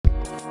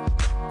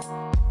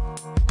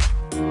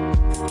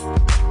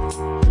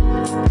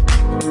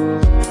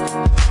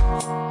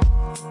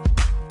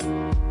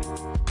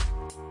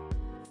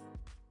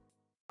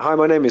Hi,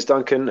 my name is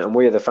Duncan, and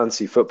we are the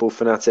Fantasy Football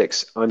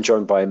Fanatics. I'm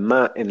joined by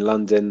Matt in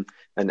London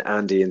and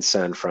Andy in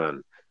San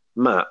Fran.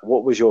 Matt,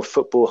 what was your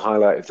football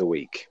highlight of the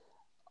week?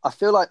 I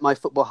feel like my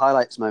football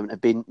highlights moment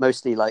have been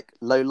mostly like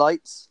low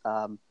lights.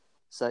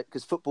 So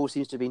because football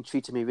seems to have been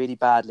treating me really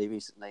badly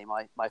recently.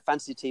 My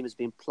fantasy team has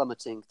been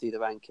plummeting through the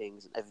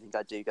rankings, and everything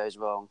I do goes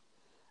wrong.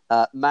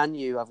 Man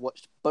U, I've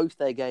watched both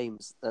their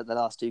games, the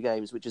last two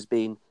games, which has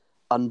been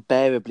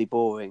unbearably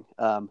boring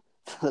for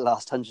the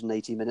last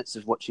 180 minutes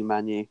of watching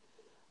Man U.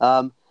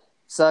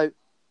 So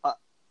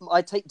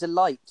I take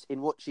delight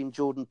in watching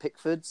Jordan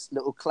Pickford's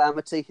little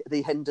calamity at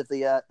the end of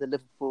the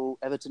Liverpool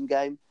Everton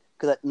game,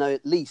 because I know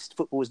at least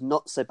football is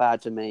not so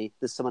bad for me.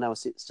 There's someone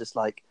else it's just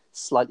like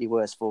slightly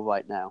worse for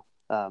right now.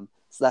 So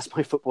that's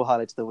my football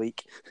highlight of the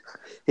week.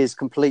 His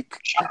complete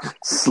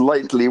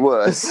Slightly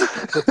worse.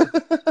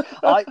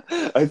 I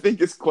I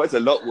think it's quite a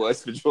lot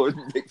worse for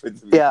Jordan Pickford.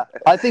 To be yeah,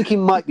 fair. I think he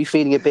might be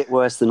feeling a bit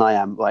worse than I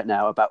am right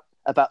now about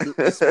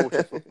the sport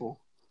of football.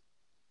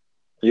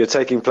 You're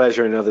taking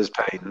pleasure in others'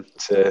 pain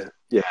to,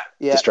 Yeah,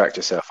 distract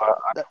yourself.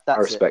 I that's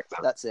respect it.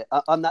 That's it.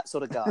 I'm that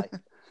sort of guy.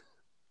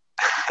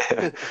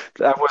 that.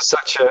 That was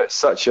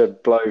such a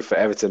blow for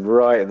Everton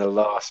right in the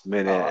last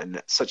minute, Oh,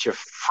 and such a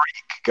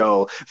freak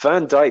goal.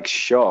 Van Dijk's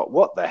shot.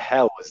 What the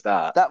hell was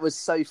that? that was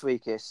so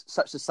freakish,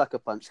 such a sucker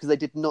punch, because they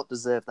did not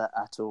deserve that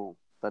at all.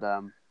 But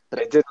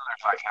It didn't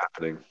look like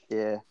happening.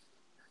 yeah,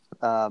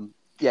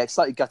 yeah,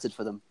 slightly gutted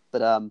for them,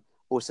 but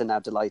also now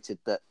delighted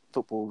that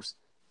football's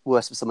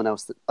worse for someone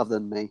else other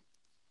than me.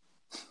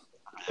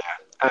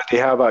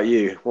 Andy, how about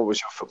you? What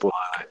was your football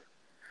highlight?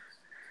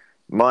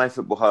 My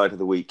football highlight of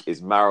the week is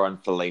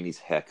Marouane Fellaini's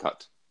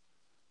haircut.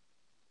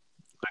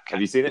 Have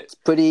you seen it?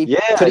 Pretty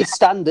Yeah,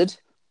 standard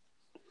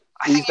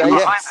I these think you're days.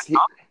 behind Yes. the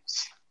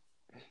times.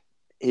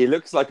 He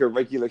looks like a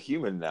regular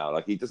human now.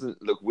 Like he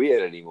doesn't look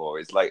weird anymore.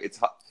 It's like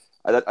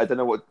I don't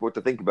know what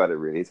to think about it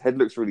really. His head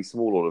looks really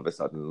small all of a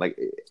sudden. Like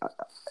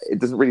it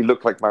doesn't really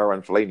look like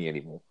Marouane Fellaini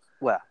anymore.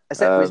 Well,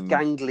 except for his Um,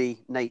 gangly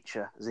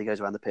nature as he goes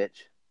around the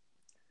pitch.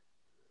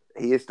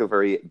 he is still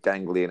very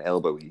gangly and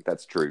elbowy.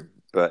 That's true.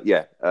 But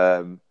yeah,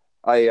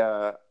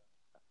 I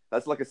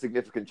that's like a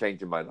significant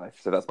change in my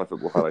life. So that's my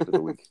football highlight of the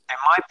week.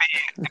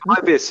 It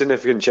might be a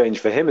significant change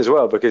for him as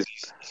well because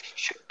he's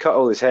cut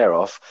all his hair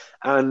off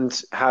and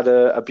had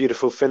a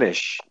beautiful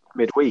finish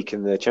midweek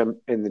in the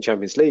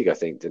Champions League, I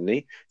think, didn't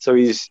he? So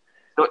he's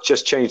not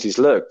just changed his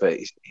look, but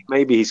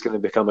maybe he's going to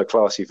become a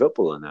classy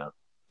footballer now.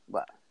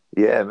 Well,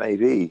 Yeah,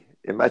 maybe.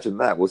 Imagine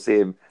that. We'll see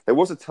him. There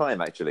was a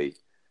time actually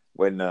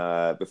when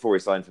before he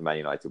signed for Man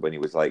United, when he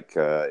was like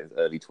in his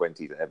early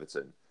 20s at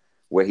Everton,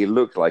 where he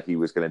looked like he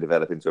was going to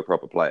develop into a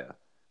proper player.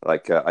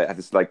 Like I had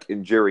this like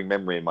enduring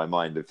memory in my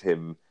mind of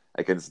him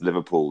against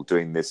Liverpool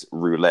doing this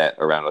roulette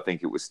around. I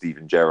think it was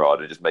Steven Gerrard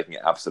and just making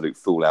an absolute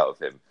fool out of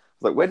him. I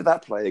was like, where did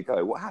that player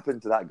go? What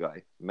happened to that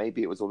guy?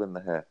 Maybe it was all in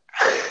the hair.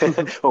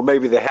 Or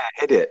maybe the hair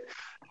hid it.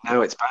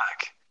 Now it's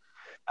back.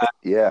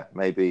 Yeah,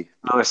 maybe.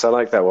 Nice, I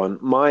like that one.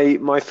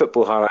 My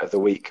football highlight of the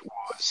week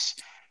was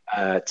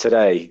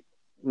today,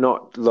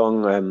 not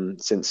long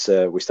since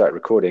we started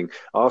recording,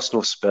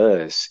 Arsenal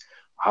Spurs.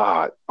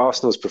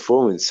 Arsenal's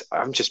performance.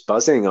 I'm just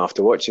buzzing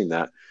after watching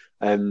that.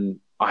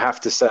 I have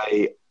to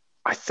say,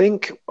 I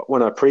think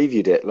when I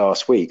previewed it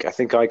last week, I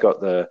think I got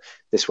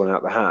this one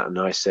out the hat, and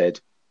I said,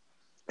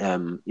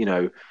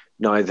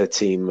 neither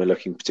team are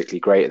looking particularly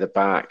great at the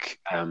back.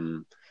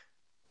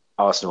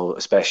 Arsenal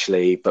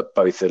especially, but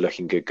both are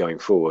looking good going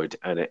forward.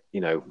 And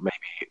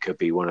maybe it could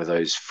be one of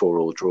those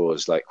 4-4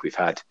 draws like we've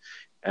had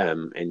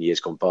in years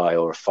gone by,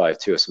 or a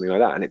 5-2 or something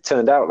like that. And it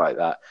turned out like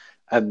that.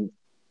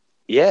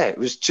 Yeah, it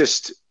was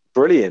just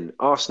brilliant.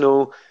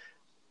 Arsenal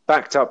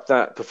backed up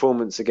that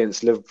performance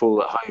against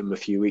Liverpool at home a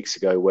few weeks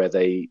ago, where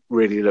they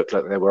really looked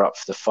like they were up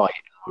for the fight,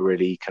 were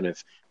really kind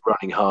of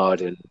running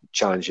hard and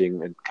challenging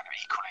and kind of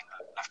equaling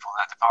Liverpool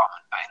in that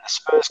department. But in the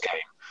Spurs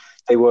game,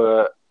 they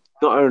were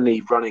not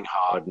only running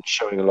hard and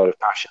showing a lot of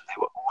passion, they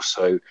were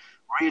also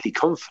really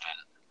confident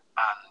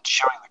and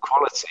showing the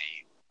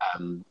quality to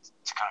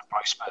kind of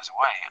blow Spurs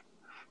away.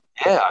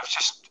 Yeah, I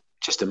was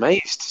just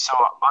amazed. So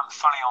I'm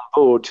fully on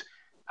board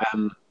the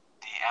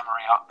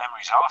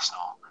Emery's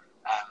Arsenal,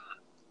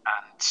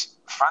 and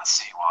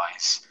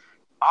fantasy-wise,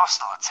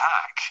 Arsenal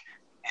attack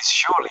is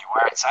surely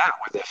where it's at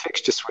with their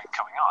fixture swing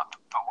coming up.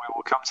 But we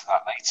will come to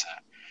that later.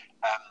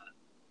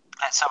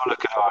 Let's have a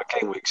look at our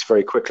game weeks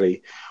very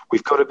quickly.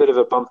 We've got a bit of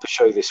a bumper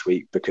show this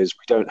week because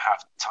we don't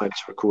have time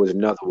to record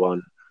another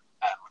one.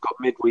 We've got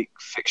midweek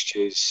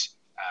fixtures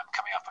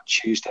coming up on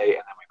Tuesday, and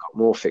then we've got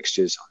more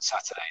fixtures on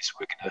Saturday. So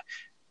we're going to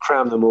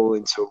cram them all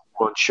into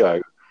one show.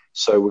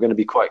 So we're going to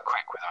be quite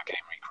quick with our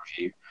game week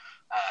review.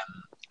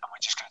 And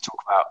we're just going to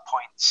talk about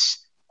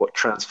points, what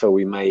transfer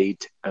we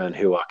made, and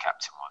who our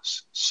captain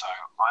was. So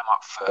I'm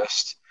up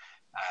first.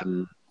 I've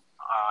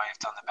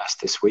done the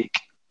best this week.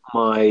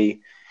 My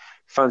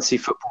Fantasy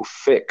Football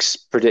Fix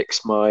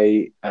predicts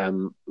my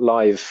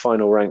live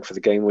final rank for the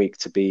game week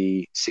to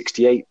be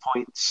 68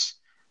 points,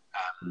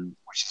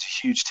 which is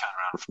a huge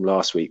turnaround from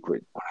last week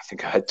when I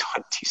think I had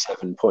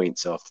 27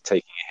 points after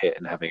taking a hit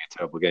and having a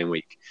terrible game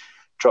week.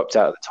 dropped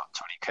out of the top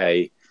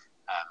 20k.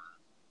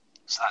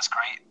 So that's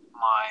great.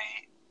 My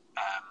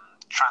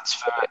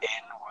transfer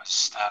in was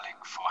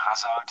Sterling for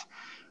Hazard.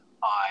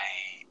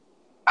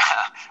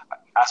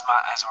 As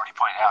Matt has already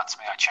pointed out to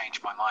me, I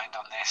changed my mind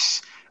on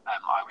this.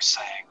 I was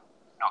saying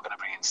not going to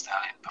bring in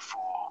Sterling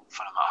before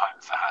Fulham at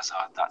home for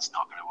Hazard. That's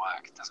not going to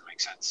work. It doesn't make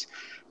sense.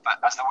 But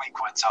as the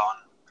week went on,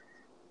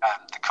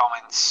 the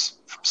comments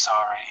from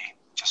Sarri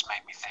just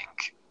made me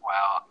think,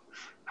 well,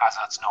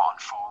 Hazard's not on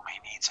form. He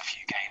needs a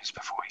few games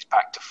before he's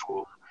back to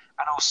form.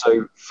 And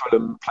also,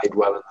 Fulham played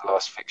well in the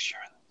last fixture,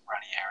 and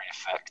Ranieri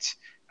effect,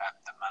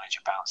 the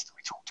manager bounce that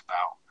we talked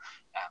about,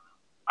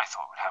 I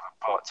thought would have a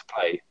part to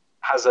play.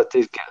 Hazard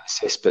did get an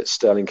assist, but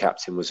Sterling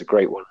captain was a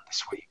great one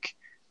this week.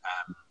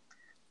 And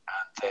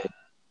then,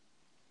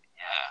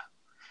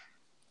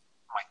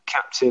 my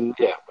captain,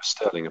 was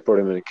Sterling. I brought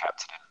him in and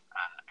captain him,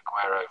 and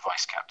Aguero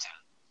vice captain.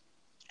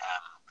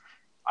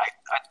 I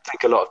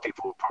think a lot of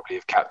people will probably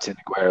have captain.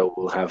 Aguero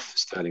will have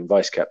Sterling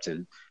vice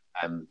captain.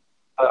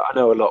 But I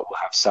know a lot will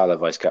have Salah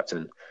vice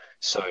captain.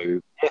 So,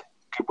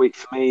 good week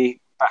for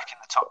me. Back in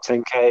the top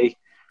 10k,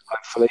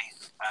 hopefully,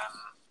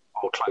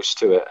 or close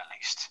to it at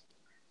least.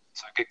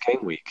 So, good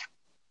game week.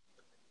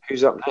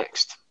 Who's up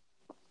next?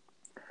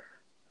 I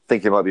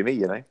think it might be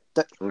me, Okay,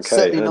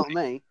 certainly not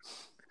me.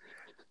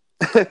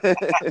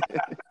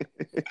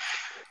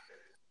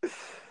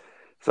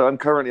 So I'm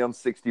currently on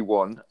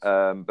 61,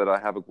 but I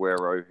have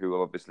Aguero, who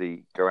will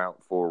obviously go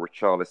out for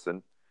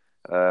Richarlison.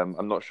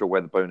 I'm not sure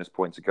where the bonus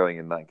points are going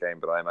in that game,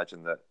 but I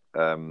imagine that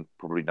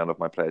probably none of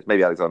my players,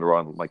 maybe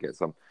Alexander-Arnold might get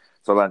some.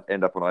 So I'll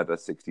end up on either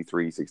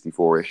 63,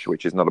 64-ish,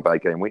 which is not a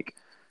bad game week.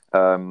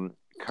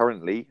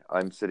 Currently,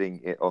 I'm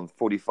sitting on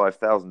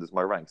 45,000 as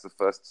my rank. It's the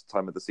first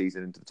time of the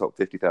season into the top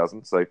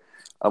 50,000. So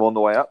I'm on the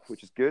way up,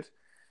 which is good.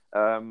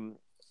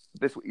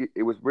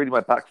 It was really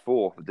my back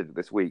four that did it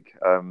this week.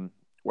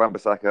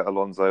 Wan-Bissaka,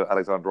 Alonso,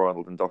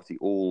 Alexander-Arnold and Doherty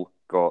all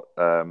got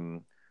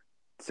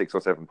 6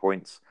 or 7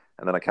 points.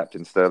 And then I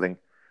captained Sterling.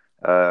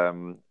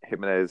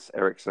 Jimenez,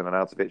 Eriksen and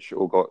Arnautovic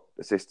all got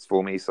assists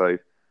for me. So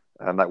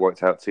that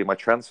worked out too. My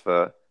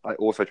transfer, I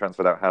also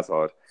transferred out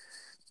Hazard.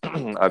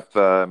 I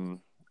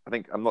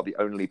think I'm not the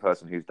only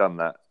person who's done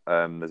that.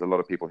 There's a lot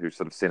of people who've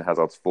sort of seen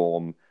Hazard's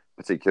form,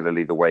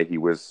 particularly the way he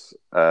was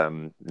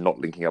not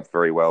linking up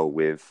very well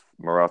with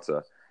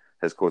Morata,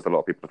 has caused a lot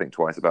of people to think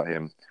twice about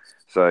him.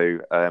 So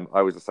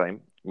I was the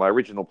same. My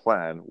original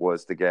plan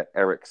was to get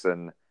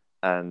Eriksen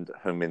and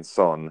Heung-min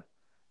Son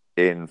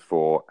in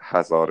for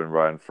Hazard and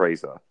Ryan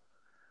Fraser.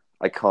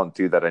 I can't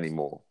do that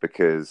anymore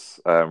because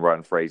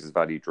Ryan Fraser's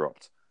value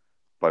dropped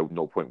by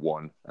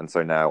 0.1, and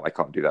so now I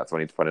can't do that. So I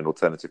need to find an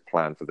alternative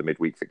plan for the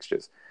midweek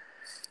fixtures.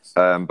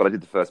 But I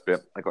did the first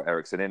bit. I got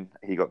Eriksen in.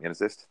 He got me an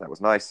assist. That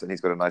was nice, and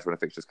he's got a nice run of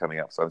fixtures coming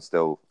up. So I'm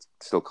still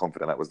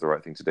confident that was the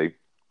right thing to do.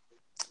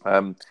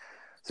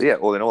 So yeah,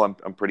 all in all,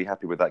 I'm pretty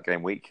happy with that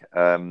game week.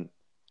 I'm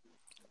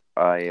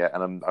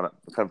kind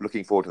of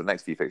looking forward to the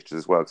next few fixtures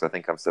as well, because I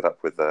think I'm set up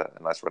with a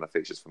nice run of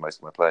fixtures for most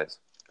of my players.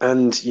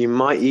 And you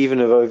might even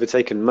have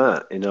overtaken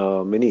Matt in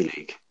our mini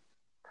league.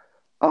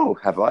 Oh,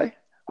 have I?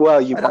 Well,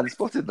 I hadn't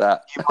spotted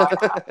that. You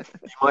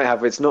might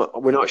have.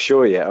 We're not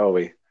sure yet, are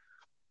we?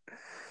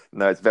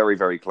 No, it's very,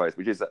 very close.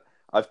 Which is,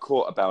 I've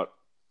caught about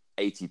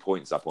 80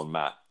 points up on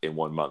Matt in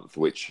 1 month,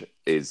 which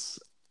is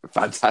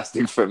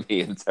fantastic for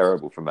me and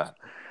terrible for Matt.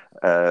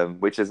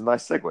 Which is a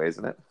nice segue,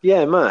 isn't it?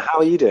 Yeah, Matt, how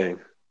are you doing?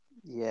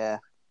 Yeah,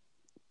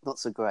 not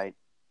so great.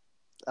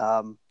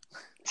 Tell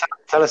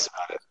us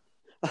about it.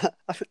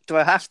 Do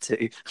I have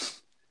to?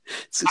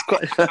 It's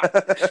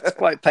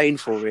quite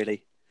painful,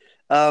 really.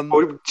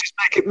 Or just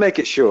make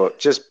it short.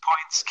 Just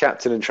points,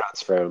 captain, and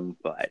transfer.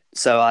 Right.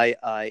 So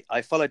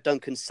I followed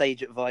Duncan's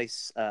sage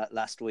advice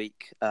last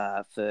week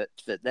for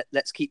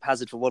let's keep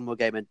Hazard for one more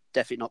game and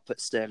definitely not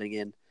put Sterling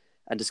in,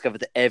 and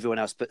discovered that everyone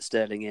else put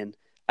Sterling in.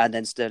 And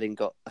then Sterling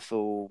got a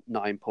full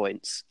 9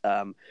 points,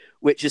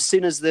 which as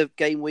soon as the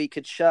game week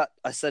had shut,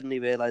 I suddenly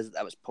realised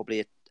that was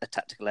probably a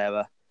tactical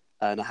error,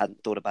 and I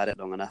hadn't thought about it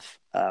long enough.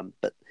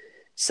 But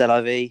c'est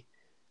la vie.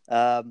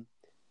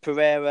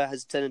 Pereira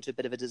has turned into a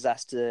bit of a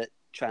disaster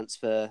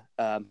transfer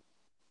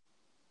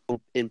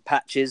in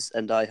patches,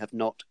 and I have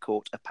not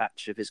caught a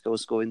patch of his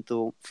goal-scoring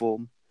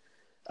form.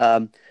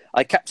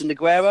 I captained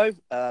Aguero,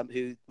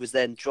 who was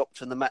then dropped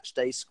from the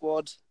matchday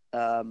squad.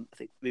 I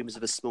think rumours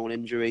of a small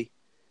injury.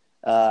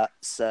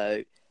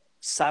 So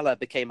Salah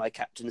became my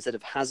captain instead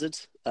of Hazard.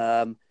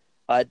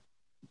 I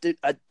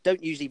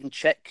don't usually even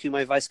check who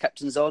my vice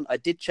captain's on. I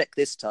did check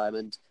this time,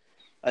 and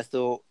I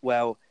thought,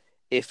 well,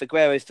 if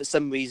Aguero for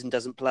some reason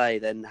doesn't play,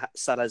 then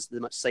Salah's the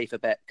much safer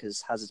bet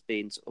because Hazard's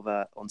been sort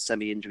of on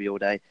semi-injury all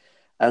day,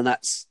 and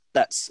that's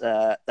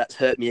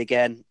hurt me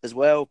again as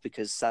well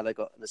because Salah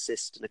got an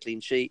assist and a clean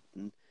sheet,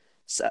 and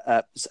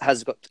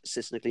Hazard got an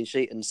assist and a clean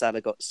sheet, and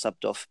Salah got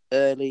subbed off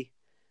early.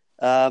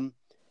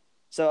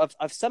 So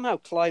I've somehow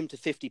climbed to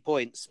 50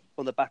 points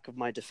on the back of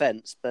my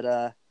defence,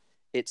 but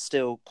it's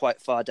still quite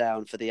far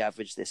down for the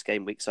average this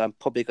game week. So I'm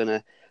probably going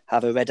to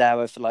have a red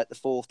arrow for like the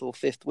 4th or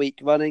 5th week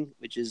running,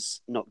 which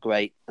is not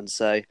great. And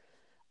so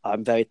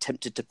I'm very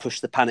tempted to push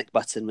the panic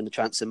button in the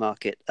transfer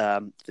market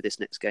for this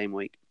next game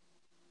week.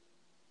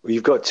 Well,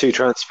 you've got 2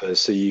 transfers,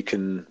 so you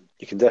can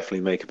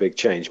definitely make a big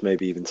change.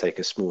 Maybe even take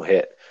a small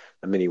hit,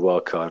 a mini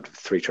wild card with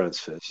 3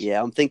 transfers.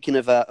 Yeah, I'm thinking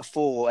of a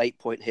 4 or 8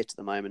 point hit at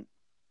the moment.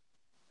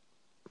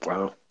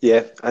 Wow.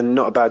 Yeah, and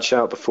not a bad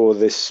shout before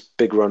this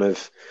big run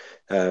of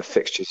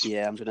fixtures.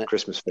 Yeah, I'm gonna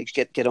Christmas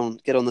fixtures. get on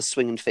the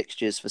swinging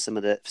fixtures for some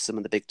of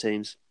the big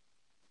teams.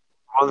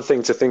 One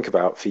thing to think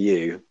about for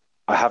you,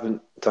 I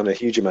haven't done a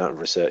huge amount of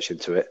research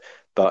into it,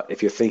 but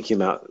if you're thinking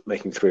about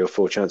making 3 or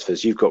 4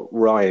 transfers, you've got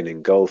Ryan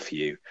in goal for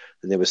you.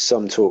 And there was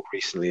some talk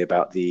recently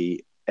about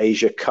the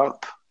Asia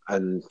Cup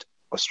and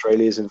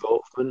Australia's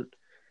involvement.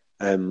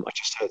 I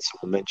just heard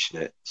someone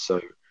mention it. So,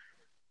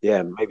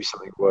 yeah, maybe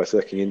something worth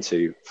looking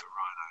into for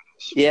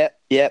Ryan owners.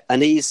 Yeah,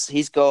 and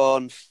he's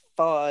gone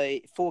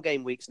 4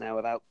 game weeks now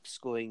without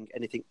scoring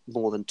anything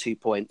more than 2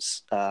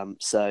 points.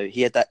 So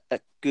he had a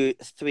good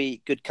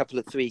couple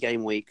of 3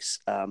 game weeks.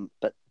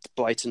 But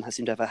Brighton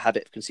seem to have a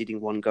habit of conceding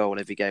 1 goal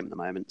every game at the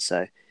moment.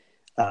 So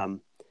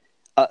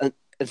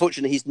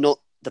unfortunately, he's not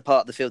the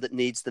part of the field that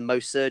needs the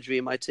most surgery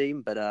in my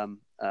team, but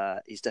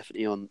he's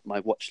definitely on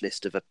my watch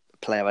list of a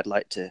player I'd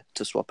like to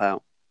swap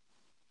out.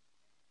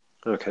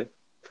 Okay.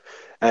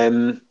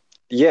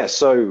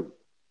 So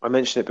I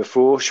mentioned it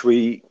before. Should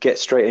we get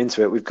straight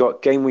into it? We've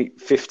got game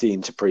week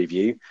 15 to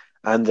preview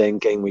and then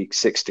game week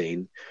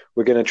 16.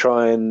 We're going to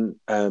try and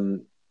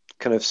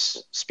kind of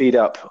speed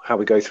up how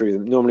we go through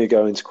them. Normally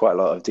go into quite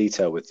a lot of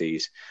detail with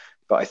these,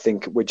 but I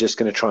think we're just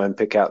going to try and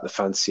pick out the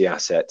fancy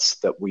assets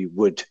that we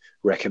would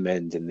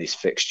recommend in this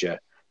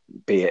fixture,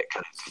 be it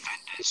kind of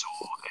defenders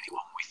or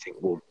anyone we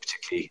think will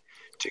particularly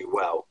do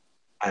well.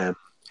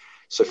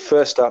 So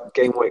first up,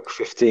 game week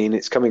 15.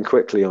 It's coming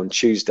quickly on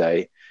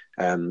Tuesday.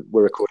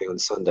 We're recording on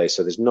Sunday,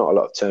 so there's not a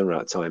lot of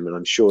turnaround time, and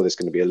I'm sure there's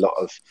going to be a lot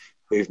of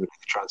movement in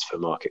the transfer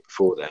market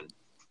before then.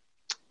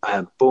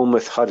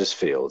 Bournemouth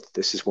Huddersfield.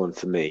 This is one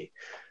for me.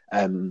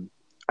 I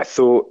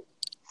thought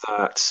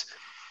that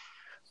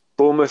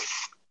Bournemouth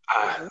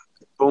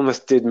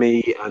did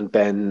me and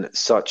Ben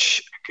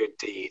such a good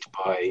deed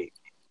by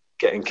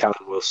getting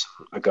Callum Wilson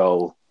a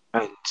goal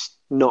and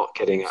not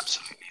getting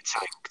absolutely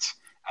tanked.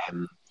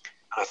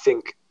 I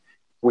think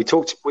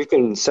we've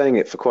been saying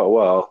it for quite a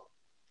while.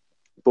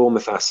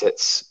 Bournemouth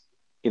assets,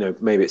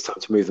 maybe it's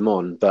time to move them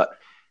on, but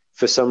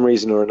for some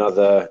reason or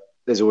another,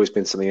 there's always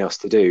been something else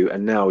to do.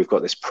 And now we've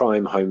got this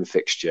prime home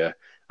fixture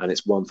and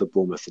it's one for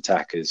Bournemouth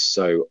attackers.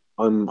 So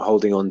I'm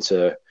holding on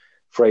to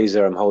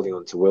Fraser. I'm holding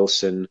on to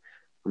Wilson.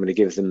 I'm going to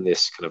give them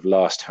this kind of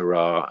last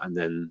hurrah and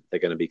then they're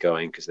going to be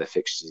going because their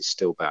fixtures are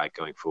still bad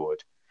going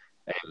forward.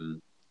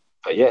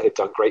 But yeah, they've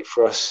done great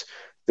for us.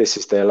 This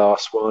is their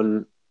last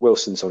one.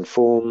 Wilson's on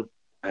form.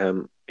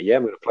 I'm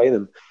going to play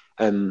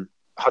them.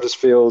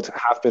 Huddersfield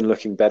have been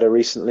looking better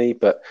recently,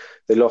 but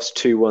they lost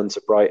 2-1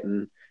 to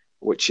Brighton,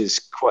 which is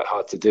quite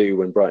hard to do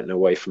when Brighton are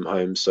away from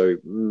home. So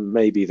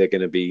maybe they're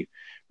going to be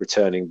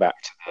returning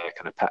back to their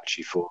kind of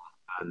patchy form.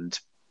 And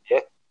yeah,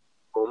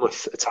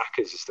 Bournemouth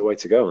attackers is the way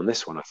to go on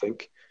this one, I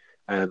think.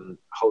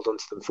 Hold on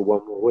to them for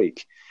 1 more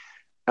week.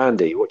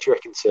 Andy, what do you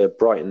reckon to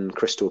Brighton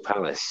Crystal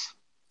Palace?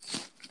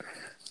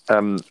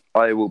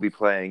 I will be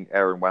playing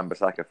Aaron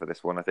Wan-Bissaka for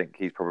this one. I think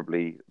he's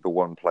probably the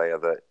one player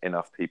that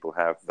enough people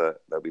have that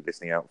they'll be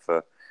listening out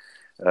for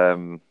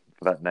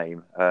that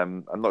name.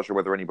 I'm not sure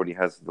whether anybody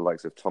has the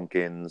likes of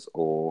Tompkins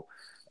or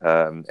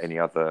any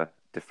other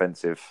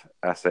defensive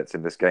assets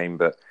in this game,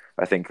 but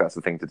I think that's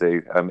the thing to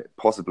do.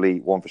 Possibly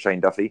one for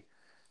Shane Duffy,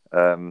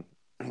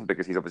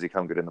 because he's obviously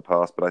come good in the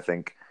past, but I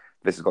think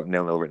this has got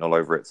 0-0 written all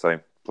over it, so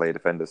play your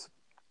defenders.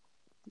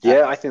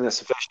 Yeah, I think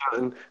that's a fair shout.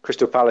 And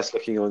Crystal Palace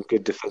looking on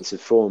good defensive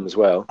form as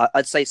well.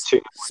 I'd say,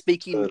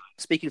 speaking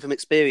from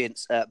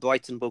experience,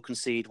 Brighton will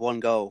concede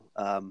 1 goal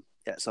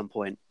at some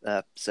point,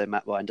 so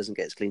Matt Ryan doesn't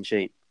get his clean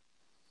sheet.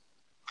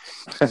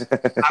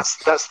 That's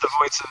the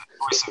voice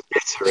of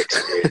bitter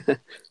experience.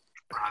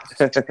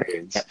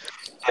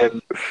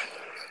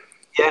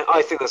 Yeah,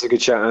 I think that's a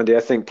good shout, Andy. I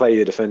think play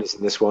your defenders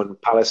in this one.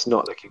 Palace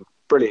not looking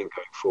brilliant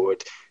going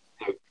forward.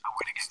 A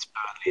win against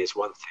Burnley is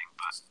one thing,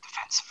 but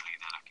defensively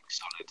they're looking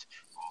solid.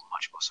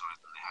 Much more solid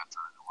than they have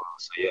done in a while.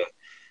 So yeah,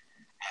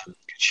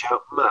 good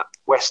shout. Matt,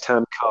 West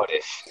Ham,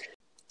 Cardiff.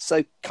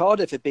 So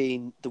Cardiff have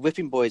been the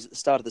whipping boys at the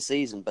start of the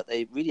season, but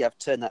they really have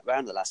turned that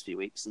round the last few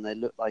weeks, and they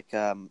look like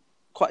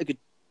quite a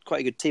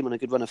good team on a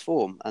good run of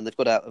form, and they've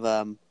got out of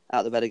the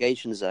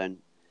relegation zone.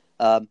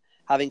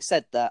 Having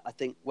said that, I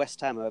think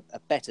West Ham are a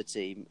better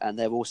team, and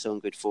they're also on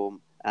good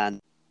form.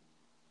 And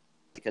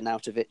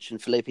Arnautovic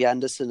and Felipe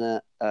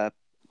Anderson are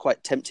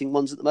quite tempting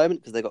ones at the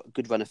moment because they've got a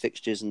good run of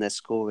fixtures and they're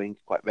scoring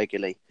quite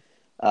regularly.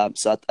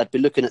 So I'd be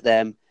looking at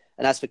them.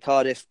 And as for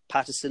Cardiff,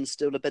 Patterson's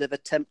still a bit of a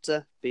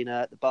tempter, being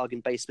the bargain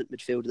basement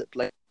midfielder that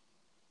plays.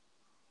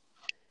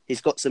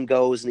 He's got some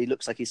goals and he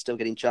looks like he's still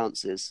getting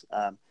chances.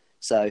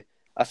 So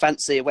I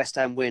fancy a West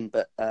Ham win,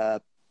 but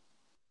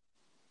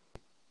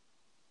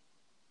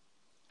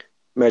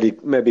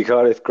maybe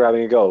Cardiff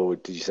grabbing a goal.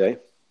 Did you say?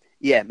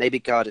 Yeah, maybe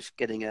Cardiff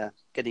getting a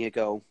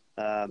goal.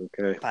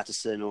 Okay.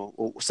 Patterson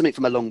or something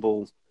from a long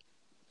ball.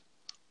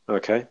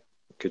 Okay,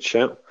 good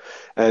shout.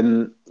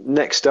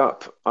 Next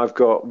up, I've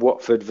got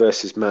Watford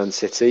versus Man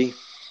City.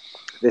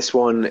 This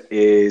one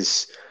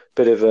is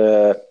a bit of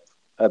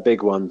a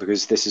big one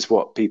because this is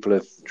what people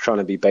are trying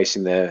to be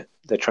basing their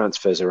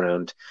transfers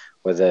around,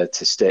 whether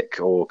to stick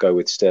or go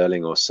with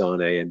Sterling or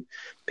Sane. And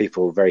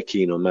people are very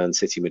keen on Man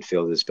City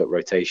midfielders, but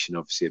rotation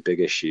obviously a big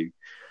issue.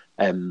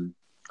 Um,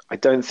 I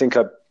don't think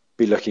I'd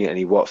be looking at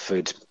any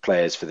Watford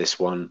players for this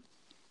one.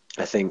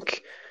 I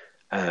think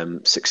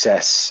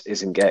success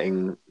isn't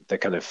getting the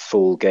kind of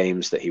full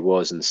games that he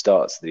was and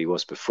starts that he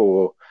was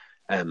before.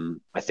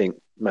 I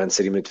think Man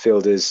City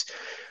midfielders,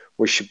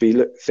 we should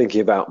be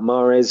thinking about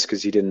Mahrez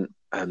because he didn't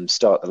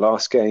start the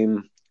last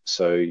game.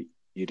 So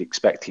you'd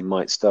expect he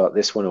might start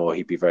this one, or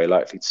he'd be very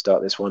likely to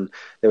start this one.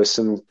 There were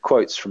some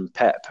quotes from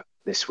Pep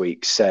this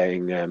week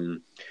saying,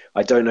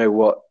 I don't know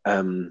what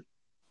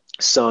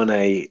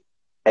Sane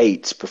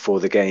ate before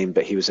the game,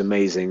 but he was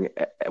amazing.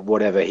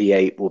 Whatever he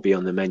ate will be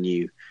on the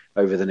menu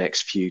over the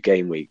next few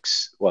game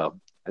weeks. Well,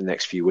 the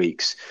next few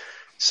weeks.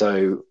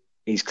 So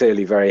he's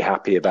clearly very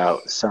happy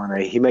about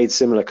Sane. He made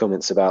similar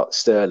comments about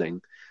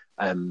Sterling,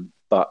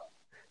 but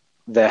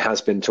there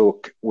has been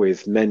talk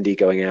with Mendy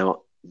going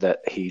out that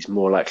he's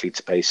more likely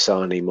to play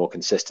Sane more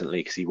consistently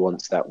because he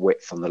wants that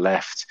width on the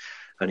left.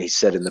 And he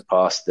said in the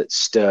past that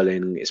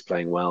Sterling is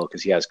playing well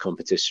because he has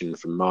competition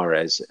from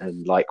Mahrez,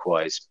 and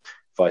likewise,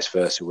 vice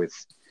versa with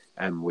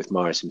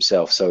Mahrez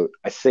himself. So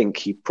I think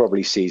he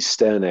probably sees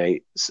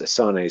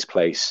Sane's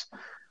place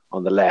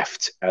on the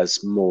left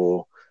as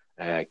more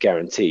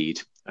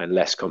guaranteed and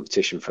less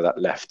competition for that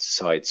left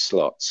side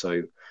slot.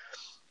 So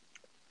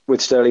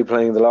with Sterling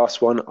playing the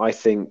last one, I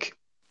think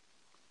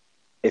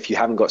if you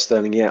haven't got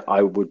Sterling yet,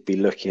 I would be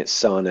looking at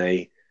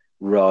Sane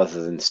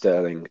rather than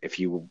Sterling if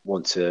you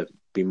want to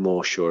be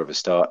more sure of a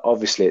start.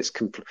 Obviously,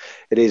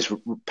 it is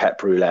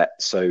Pep roulette,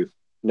 so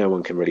no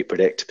one can really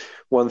predict.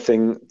 One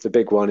thing, the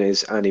big one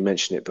is, Andy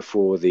mentioned it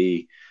before,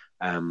 the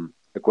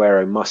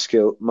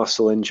Aguero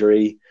muscle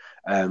injury.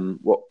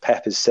 What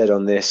Pep has said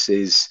on this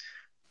is,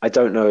 I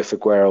don't know if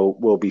Aguero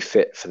will be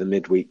fit for the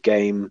midweek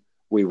game.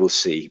 We will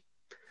see.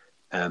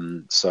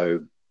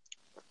 So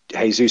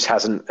Jesus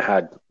hasn't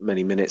had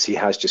many minutes. He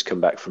has just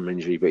come back from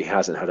injury, but he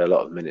hasn't had a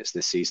lot of minutes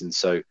this season.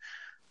 So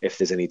if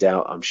there's any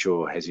doubt, I'm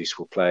sure Jesus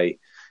will play.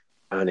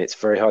 And it's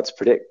very hard to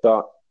predict.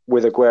 But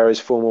with Aguero's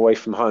form away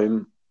from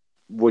home,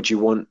 would you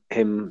want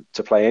him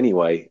to play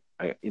anyway?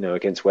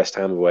 Against West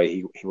Ham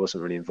away, he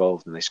wasn't really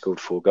involved and they scored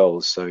 4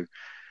 goals. So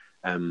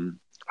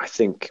I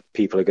think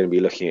people are going to be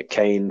looking at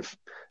Kane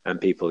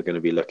and people are going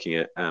to be looking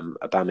at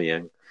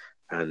Aubameyang.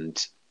 And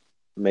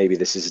maybe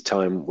this is a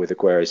time with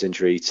Aguero's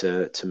injury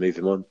to move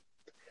him on.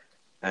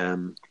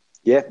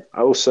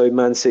 Also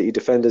Man City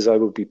defenders I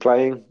will be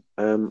playing.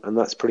 And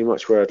that's pretty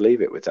much where I'd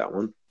leave it with that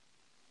one.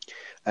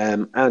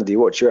 Andy,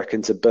 what do you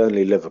reckon to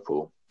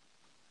Burnley-Liverpool?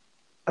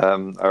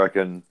 I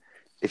reckon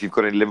if you've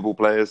got any Liverpool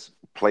players,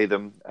 play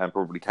them and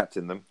probably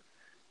captain them.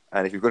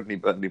 And if you've got any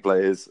Burnley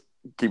players,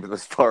 keep them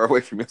as far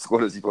away from your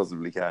squad as you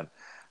possibly can.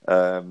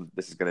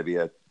 This is going to be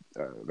a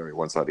very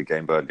one-sided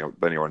game. Burnley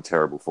are on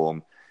terrible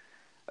form.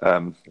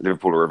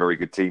 Liverpool are a very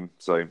good team,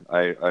 so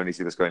I only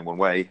see this going one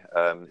way.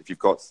 If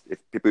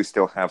people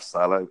still have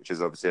Salah, which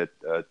is obviously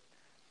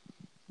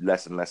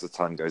less and less as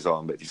time goes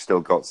on, but if you've still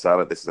got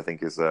Salah, this I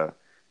think is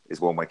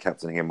one way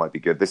captaining him might be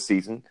good this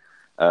season.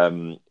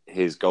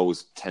 His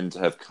goals tend to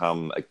have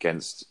come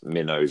against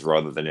minnows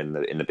rather than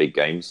in the big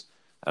games,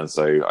 and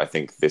so I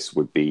think this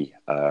would be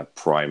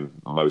prime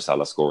Mo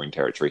Salah scoring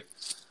territory.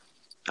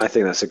 I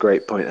think that's a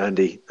great point,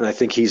 Andy, and I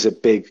think he's a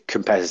big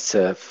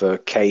competitor for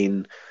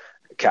Kane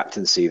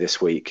captaincy this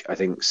week. I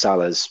think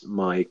Salah's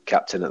my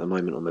captain at the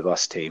moment on the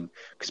bus team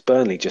because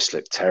Burnley just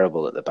look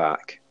terrible at the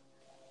back,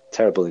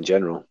 terrible in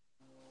general.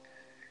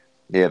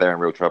 Yeah, they're in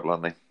real trouble,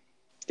 aren't they?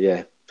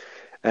 Yeah.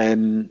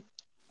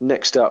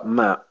 Next up,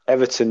 Matt,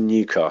 Everton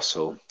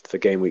Newcastle for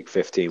game week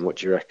 15. What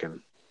do you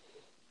reckon?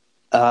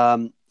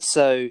 Everton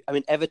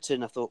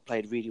I thought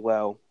played really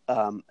well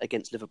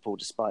against Liverpool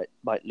despite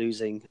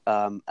losing.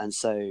 And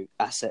so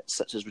assets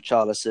such as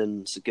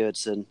Richarlison,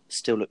 Sigurdsson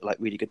still look like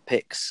really good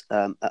picks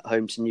at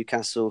home to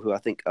Newcastle, who I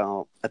think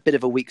are a bit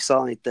of a weak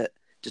side that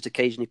just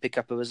occasionally pick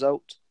up a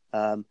result.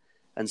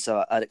 And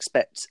so I'd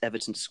expect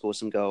Everton to score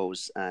some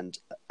goals. And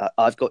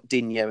I've got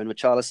Digne and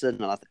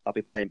Richarlison, and I'll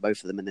be playing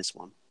both of them in this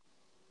one.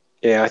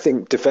 Yeah, I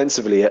think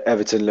defensively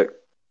Everton look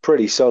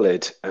pretty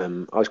solid. I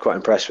was quite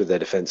impressed with their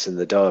defence in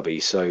the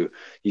derby. So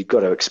you've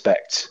got to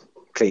expect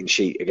clean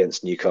sheet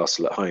against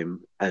Newcastle at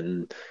home.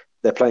 And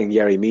they're playing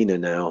Yerry Mina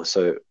now.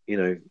 So,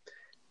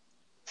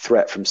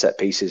 threat from set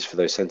pieces for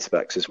those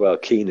centre-backs as well.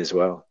 Keane as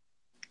well.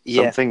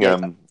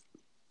 Yerry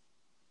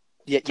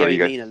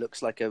Mina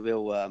looks like a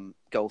real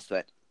goal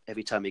threat.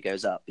 Every time he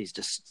goes up, he's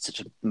just such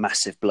a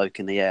massive bloke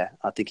in the air.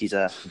 I think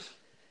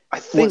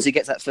once he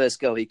gets that first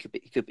goal, he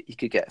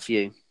could get a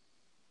few.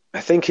 I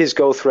think his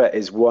goal threat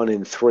is 1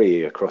 in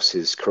 3 across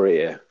his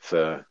career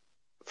for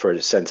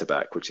a centre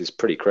back, which is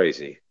pretty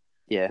crazy.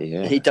 Yeah,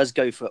 he does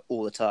go for it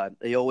all the time.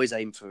 They always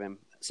aim for him,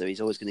 so he's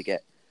always going to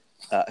get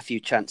a few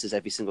chances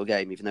every single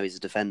game, even though he's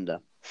a defender.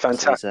 So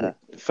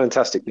he's,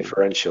 Fantastic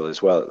differential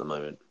as well at the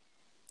moment.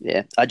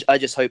 Yeah, I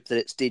just hope that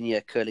it's Digne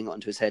curling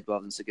onto his head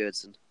rather than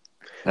Sigurdsson.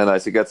 And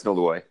Sigurdsson all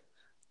the way.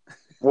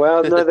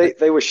 Well, no,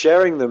 they were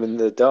sharing them in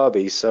the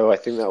derby, so I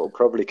think that will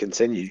probably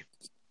continue.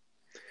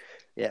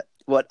 Yeah,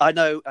 well, I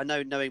know,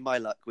 knowing my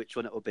luck, which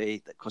one it will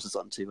be that crosses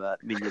onto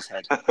Minya's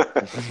head.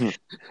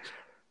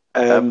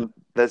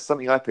 There's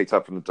something I picked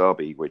up from the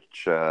derby,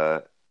 which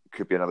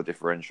could be another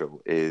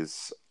differential,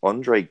 is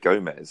Andre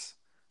Gomez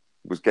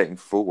was getting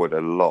forward a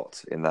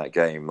lot in that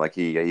game. Like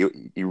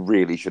he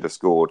really should have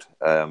scored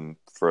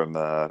from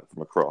a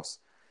cross,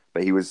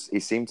 but he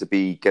seemed to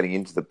be getting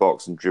into the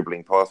box and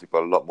dribbling past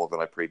people a lot more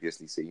than I've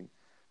previously seen.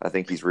 I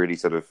think he's really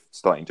sort of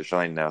starting to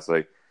shine now.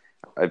 So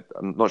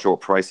I'm not sure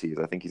what price he is.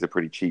 I think he's a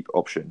pretty cheap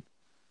option,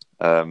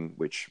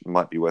 which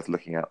might be worth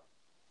looking at.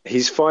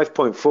 He's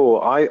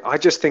 5.4. I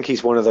just think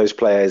he's one of those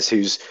players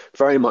who's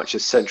very much a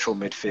central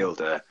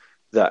midfielder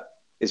that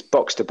is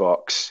box to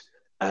box.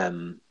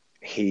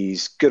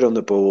 He's good on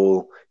the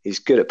ball. He's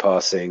good at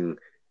passing.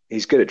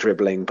 He's good at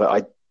dribbling,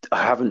 but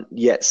I haven't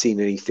yet seen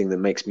anything that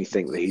makes me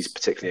think that he's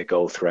particularly a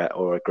goal threat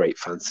or a great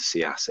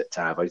fantasy asset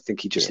to have. I think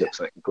he just looks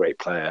like a great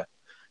player.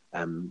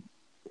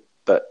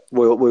 But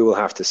we will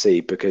have to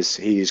see because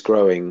he is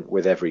growing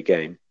with every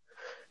game.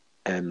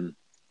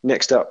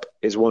 Next up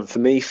is one for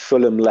me,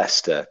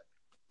 Fulham-Leicester.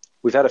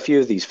 We've had a few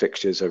of these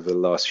fixtures over the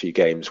last few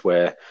games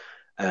where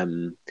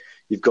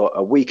you've got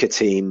a weaker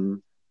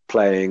team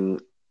playing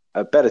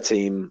a better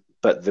team,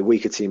 but the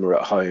weaker team are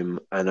at home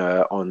and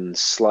are on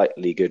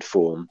slightly good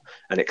form,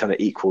 and it kind of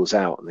equals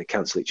out and they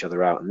cancel each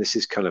other out. And this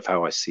is kind of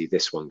how I see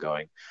this one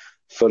going.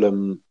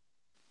 Fulham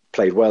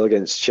played well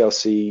against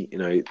Chelsea,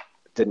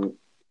 didn't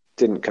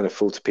kind of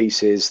fall to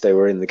pieces. They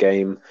were in the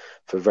game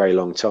for a very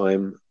long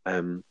time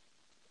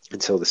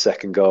until the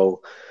second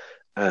goal.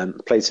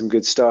 Played some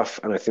good stuff,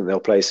 and I think they'll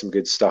play some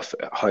good stuff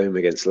at home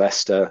against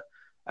Leicester.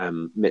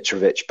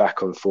 Mitrovic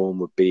back on form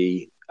would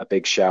be a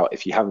big shout.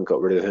 If you haven't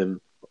got rid of him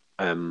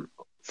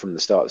from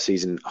the start of the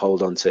season,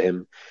 hold on to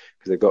him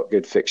because they've got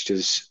good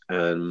fixtures.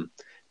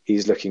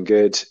 He's looking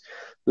good.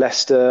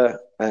 Leicester,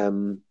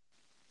 they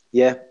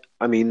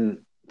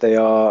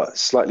are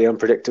slightly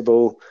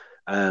unpredictable.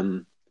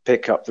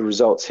 Pick up the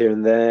results here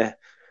and there,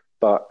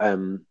 but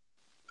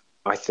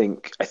I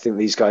think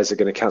these guys are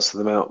going to cancel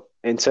them out.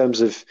 In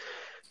terms of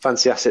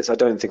fancy assets, I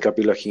don't think I'd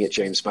be looking at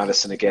James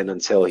Maddison again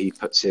until he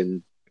puts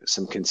in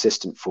some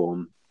consistent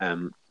form,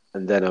 and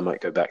then I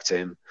might go back to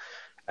him.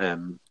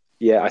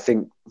 I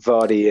think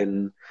Vardy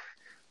and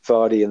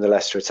the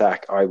Leicester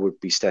attack I would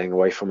be staying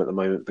away from at the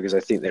moment because I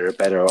think there are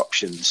better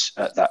options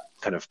at that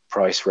kind of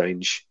price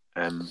range,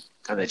 and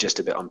they're just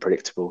a bit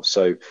unpredictable.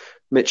 So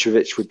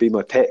Mitrovic would be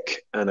my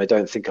pick, and I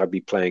don't think I'd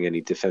be playing any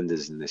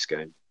defenders in this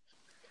game.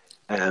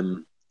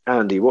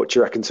 Andy, what do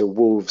you reckon to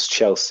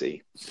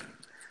Wolves-Chelsea?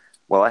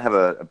 Well, I have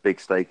a big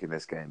stake in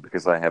this game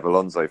because I have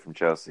Alonso from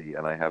Chelsea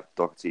and I have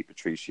Doherty,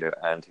 Patricio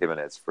and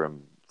Jimenez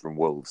from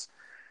Wolves.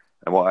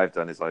 And what I've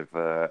done is I've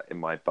in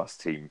my bus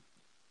team,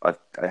 I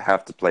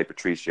have to play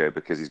Patricio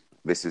because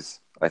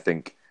I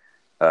think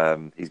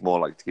he's more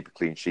likely to keep a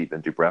clean sheet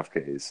than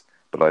Dubravka is.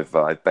 But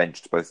I've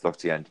benched both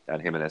Doherty and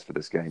Jimenez for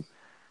this game.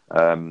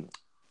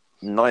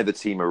 Neither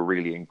team are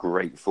really in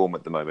great form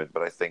at the moment,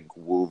 but I think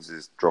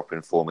Wolves' drop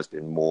in form has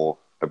been more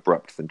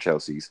abrupt than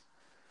Chelsea's.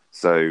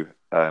 So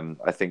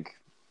I think,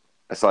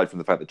 aside from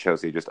the fact that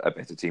Chelsea are just a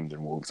better team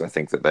than Wolves, I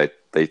think that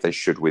they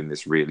should win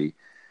this really,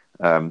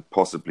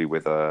 possibly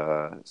with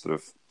a sort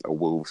of a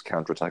Wolves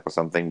counter-attack or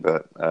something.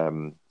 But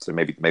so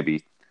maybe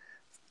 2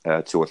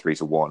 or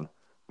 3-1.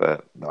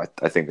 But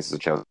I think this is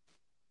a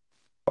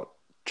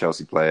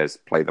Chelsea players,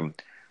 play them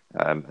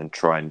and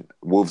try and...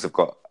 Wolves have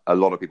got... A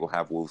lot of people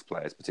have Wolves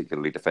players,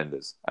 particularly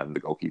defenders and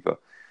the goalkeeper.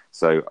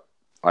 So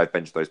I've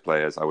benched those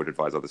players. I would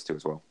advise others to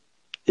as well.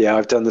 Yeah,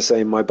 I've done the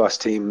same. My bus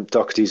team,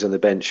 Doherty's on the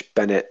bench.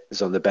 Bennett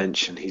is on the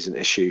bench, and he's an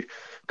issue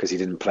because he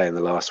didn't play in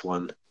the last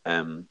one.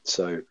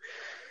 So,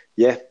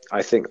 yeah,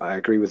 I think I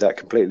agree with that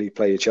completely.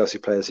 Play your Chelsea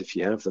players if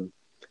you have them.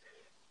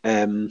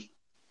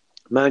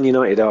 Man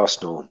United,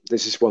 Arsenal.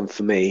 This is one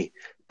for me,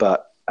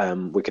 but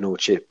we can all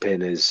chip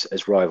in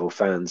as rival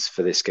fans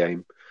for this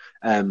game.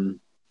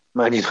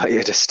 Man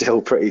United are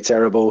still pretty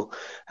terrible.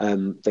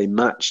 They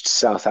matched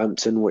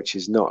Southampton, which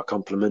is not a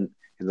compliment,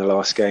 in the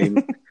last game.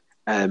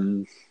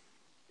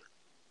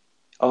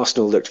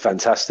 Arsenal looked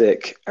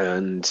fantastic,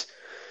 and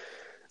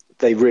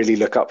they really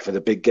look up for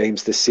the big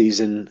games this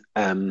season.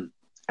 And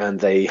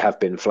they have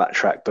been flat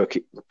track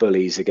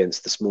bullies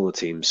against the smaller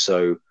teams.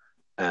 So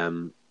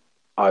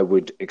I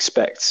would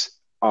expect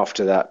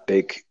after that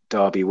big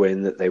derby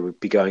win that they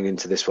would be going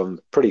into this one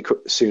pretty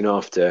soon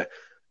after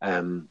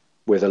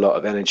with a lot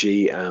of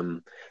energy, a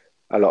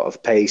lot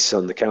of pace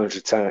on the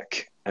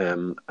counter-attack,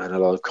 and a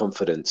lot of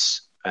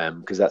confidence,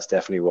 because that's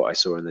definitely what I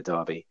saw in the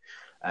derby.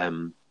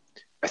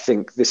 I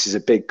think this is a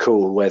big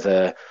call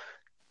whether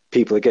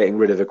people are getting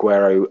rid of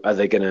Aguero. Are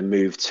they going to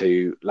move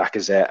to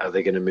Lacazette? Are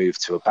they going to move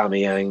to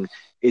Aubameyang?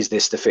 Is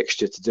this the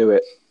fixture to do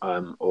it?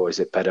 Or is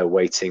it better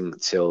waiting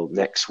till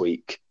next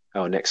week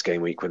or next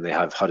game week when they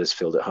have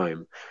Huddersfield at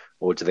home?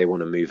 or do they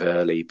want to move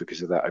early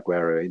because of that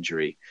Aguero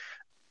injury?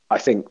 I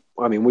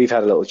mean, we've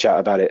had a little chat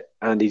about it,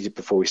 Andy,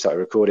 before we started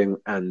recording,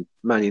 and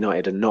Man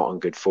United are not on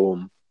good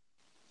form.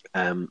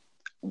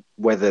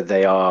 Whether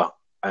they are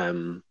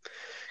going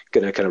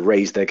to kind of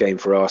raise their game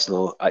for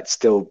Arsenal, it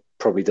still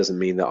probably doesn't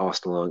mean that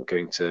Arsenal aren't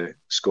going to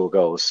score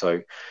goals.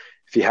 So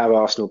if you have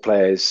Arsenal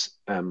players,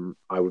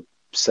 I would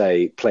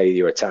say play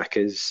your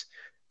attackers.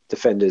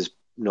 Defenders,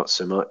 not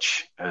so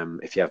much.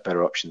 If you have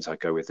better options, I'd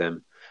go with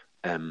them.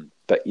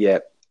 But yeah,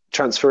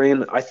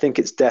 transferring, I think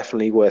it's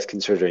definitely worth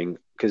considering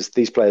because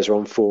these players are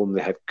on form.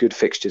 They have good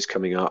fixtures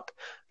coming up.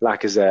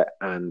 Lacazette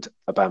and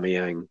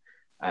Aubameyang,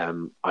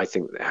 I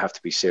think they have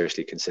to be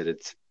seriously considered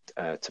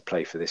to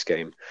play for this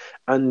game.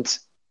 And,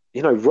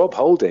 you know, Rob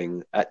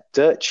Holding at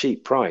dirt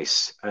cheap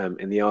price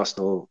in the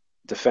Arsenal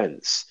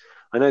defence.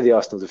 I know the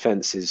Arsenal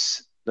defence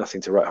is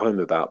nothing to write home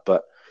about,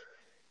 but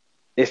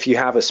if you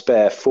have a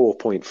spare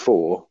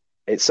 4.4,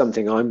 it's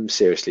something I'm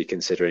seriously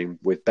considering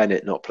with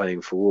Bennett not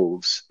playing for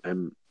Wolves.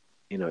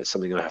 You know, it's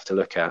something I have to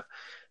look at.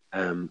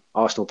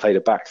 Arsenal played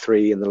a back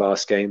three in the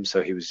last game,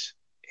 so he was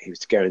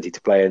guaranteed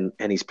to play,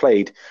 and he's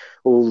played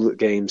all the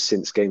games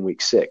since game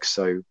week 6.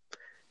 So,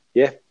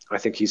 yeah, I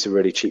think he's a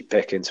really cheap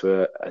pick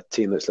into a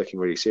team that's looking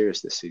really serious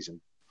this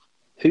season.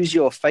 Who's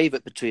your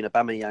favourite between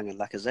Aubameyang and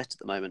Lacazette at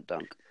the moment,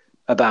 Dunk?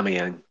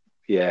 Aubameyang,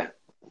 yeah,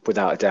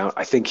 without a doubt.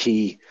 I think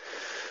he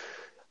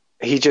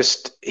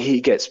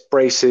gets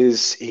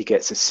braces, he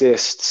gets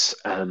assists.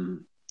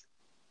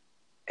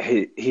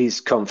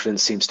 His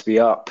confidence seems to be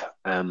up.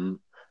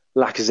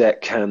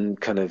 Lacazette can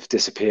kind of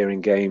disappear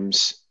in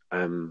games.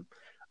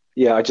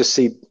 Yeah, I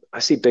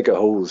see bigger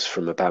holes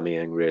from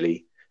Aubameyang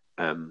really.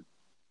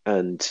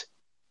 And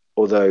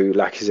although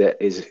Lacazette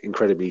is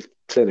incredibly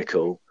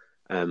clinical,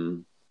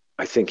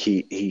 I think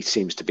he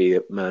seems to be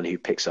a man who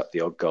picks up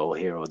the odd goal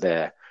here or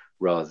there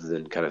rather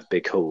than kind of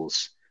big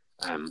holes.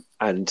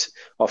 And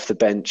off the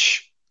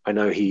bench, I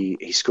know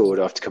he scored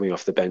after coming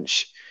off the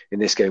bench in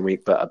this game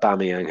week, but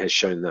Aubameyang has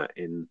shown that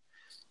in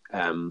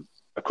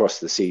across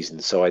the season.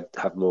 So I'd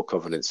have more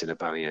confidence in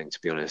Aubameyang, to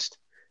be honest.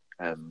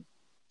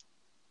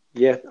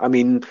 Yeah, I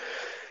mean,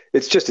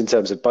 it's just in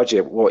terms of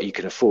budget, what you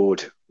can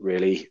afford,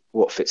 really,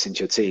 what fits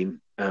into your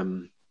team.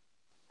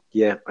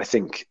 Yeah, I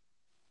think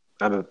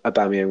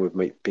Aubameyang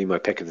would be my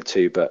pick of the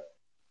two, but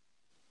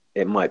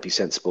it might be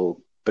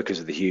sensible because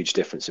of the huge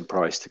difference in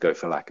price to go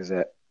for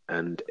Lacazette.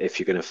 And if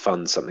you're going to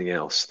fund something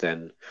else,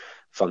 then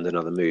fund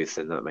another move,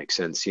 then that makes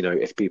sense. You know,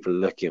 if people are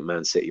looking at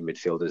Man City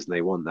midfielders and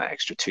they want that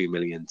extra 2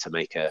 million to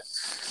make a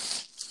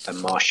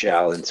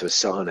Martial into a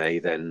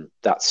Sane, then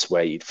that's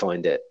where you'd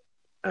find it.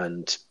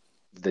 And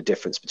the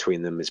difference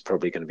between them is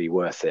probably going to be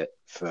worth it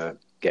for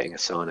getting a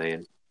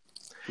Sane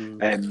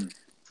in.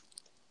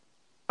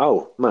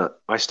 Oh, Matt,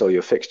 I stole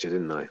your fixture,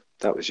 didn't I?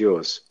 That was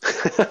yours.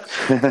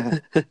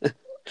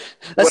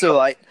 That's all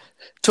right.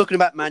 Talking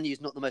about Man U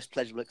is not the most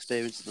pleasurable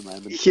experience at the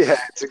moment. Yeah,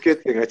 it's a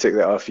good thing I took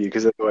that off you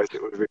because otherwise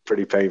it would have been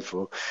pretty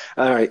painful.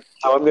 All right,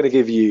 so I'm going to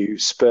give you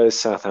Spurs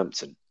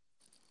Southampton.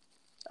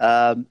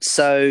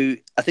 So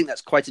I think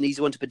that's quite an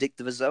easy one to predict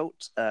the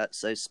result.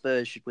 So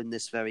Spurs should win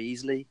this very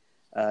easily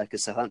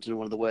because Southampton are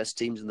one of the worst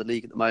teams in the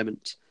league at the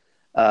moment.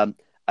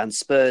 And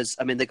Spurs,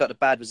 I mean, they got a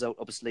bad result,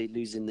 obviously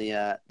losing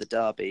the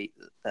derby,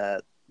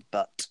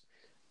 but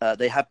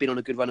they have been on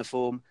a good run of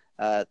form.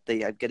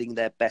 They are getting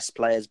their best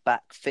players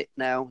back fit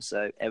now.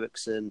 So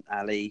Eriksen,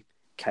 Ali,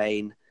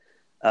 Kane,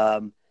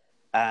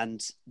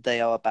 and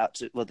they are about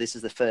to. Well, this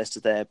is the first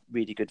of their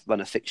really good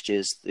run of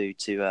fixtures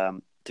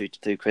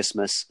through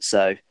Christmas.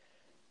 So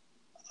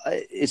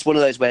it's one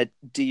of those where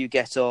do you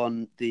get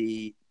on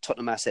the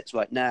Tottenham assets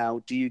right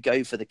now? Do you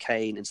go for the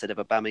Kane instead of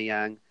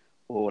Aubameyang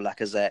or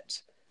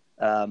Lacazette?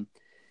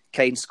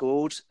 Kane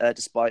scored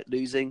despite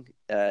losing.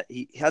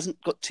 He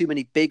hasn't got too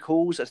many big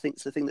hauls. I think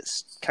it's the thing that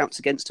counts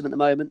against him at the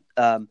moment.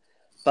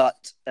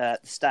 But the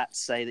stats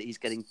say that he's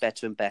getting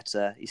better and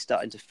better. He's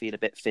starting to feel a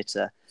bit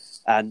fitter.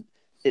 And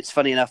it's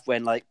funny enough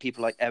when like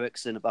people like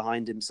Eriksen are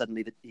behind him,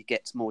 suddenly he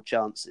gets more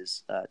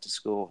chances to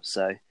score.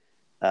 So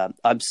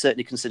I'm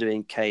certainly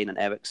considering Kane and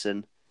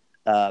Eriksen,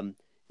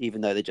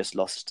 even though they just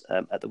lost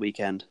at the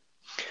weekend.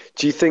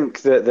 Do you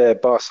think that their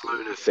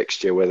Barcelona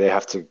fixture, where they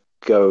have to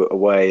go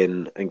away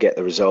and get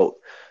the result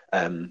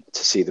to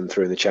see them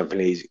through in the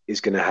Champions League,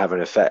 is going to have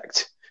an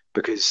effect?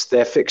 Because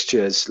their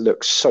fixtures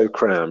look so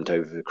crammed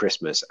over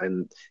Christmas,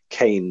 and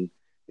Kane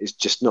is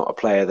just not a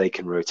player they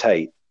can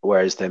rotate,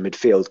 whereas their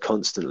midfield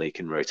constantly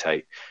can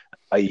rotate.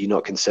 Are you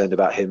not concerned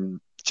about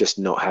him just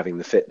not having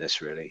the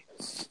fitness, really?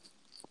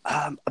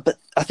 But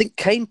I think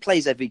Kane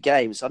plays every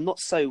game, so I'm not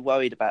so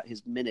worried about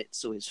his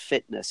minutes or his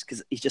fitness,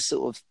 because he just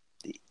sort of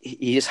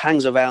he just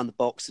hangs around the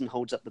box and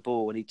holds up the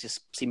ball, and he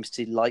just seems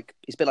to like.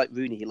 He's a bit like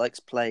Rooney. He likes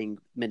playing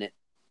minute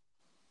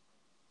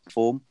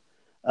form.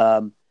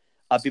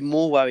 I'd be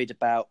more worried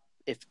about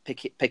if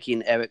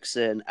picking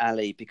Eriksen,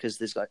 Ali, because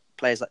there's like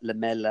players like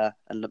Lamela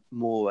and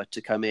Moura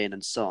to come in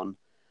and Son.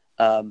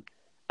 And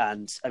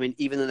I mean,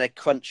 even in their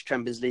crunch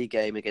Champions League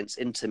game against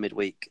Inter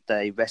midweek,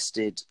 they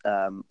rested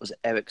was it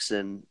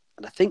Eriksen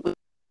and I think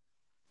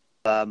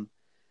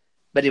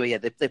But anyway,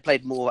 yeah, they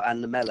played Moore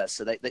and Lamella,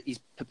 so he's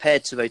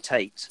prepared to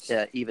rotate,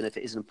 even if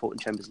it is an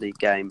important Champions League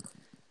game.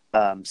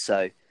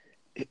 So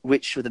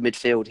which of the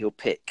midfield he'll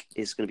pick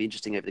is going to be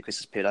interesting over the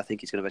Christmas period. I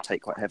think he's going to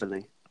rotate quite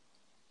heavily.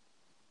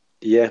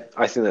 Yeah,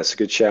 I think that's a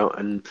good shout.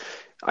 And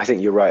I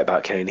think you're right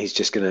about Kane. He's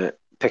just going to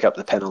pick up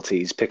the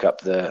penalties, pick up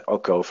the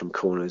odd goal from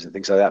corners and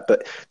things like that.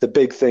 But the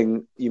big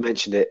thing, you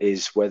mentioned it,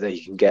 is whether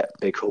he can get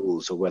big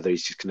hauls or whether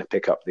he's just going to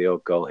pick up the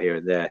odd goal here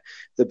and there.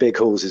 The big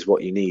hauls is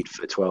what you need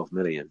for 12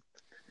 million.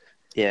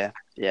 Yeah.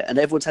 And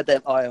everyone's had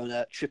their eye on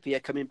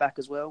Trippier coming back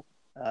as well.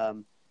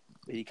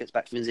 When he gets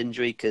back from his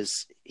injury,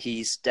 because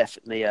he's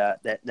definitely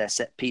their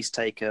set piece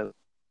taker,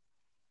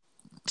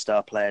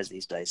 star players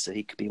these days. So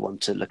he could be one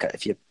to look at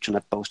if you're trying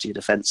to bolster your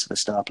defence of a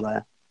star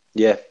player.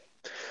 Yeah.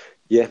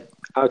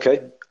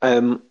 Okay.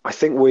 I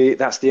think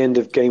that's the end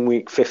of Game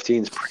Week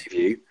 15's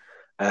preview.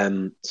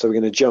 So we're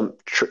going to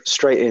jump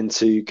straight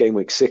into Game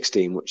Week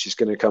 16, which is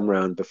going to come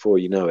around before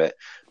you know it,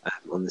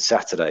 on the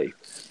Saturday.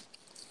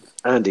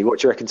 Andy, what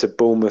do you reckon to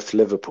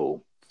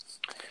Bournemouth-Liverpool?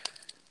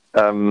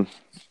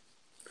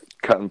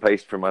 Cut and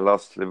paste from my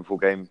last Liverpool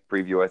game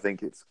preview. I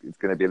think it's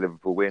going to be a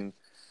Liverpool win.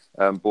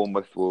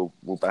 Bournemouth will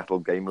battle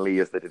gamely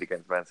as they did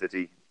against Man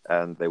City,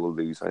 and they will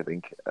lose, I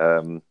think.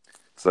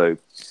 So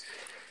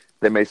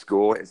they may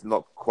score. It's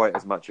not quite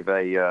as much of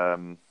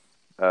a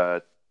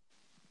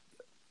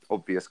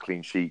obvious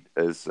clean sheet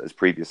as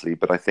previously,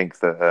 but I think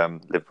that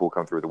Liverpool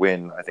come through with a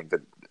win. I think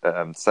that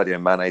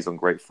Sadio Mane is on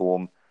great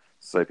form,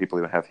 so people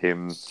who have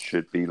him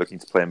should be looking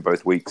to play him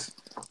both weeks.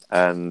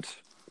 And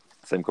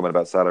same comment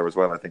about Salah as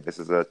well. I think this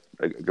is a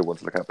good one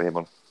to look out for him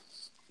on.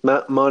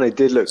 Mane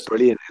did look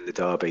brilliant in the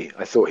derby.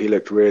 I thought he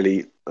looked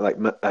really like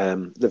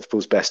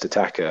Liverpool's best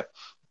attacker.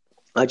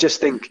 I just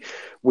think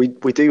we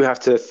do have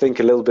to think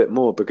a little bit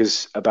more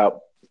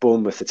about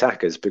Bournemouth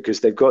attackers,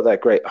 because they've got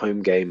that great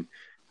home game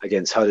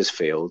against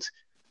Huddersfield,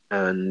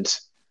 and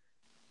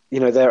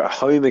they're at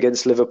home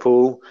against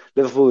Liverpool.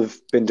 Liverpool have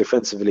been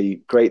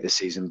defensively great this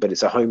season, but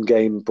it's a home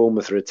game.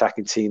 Bournemouth are an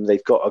attacking team.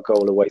 They've got a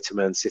goal away to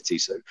Man City.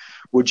 So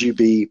would you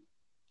be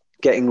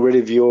getting rid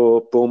of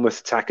your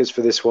Bournemouth attackers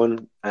for this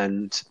one,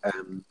 and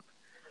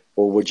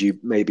or would you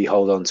maybe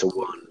hold on to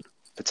one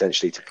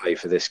potentially to play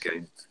for this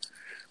game?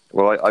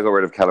 Well, I got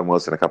rid of Callum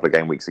Wilson a couple of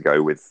game weeks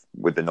ago with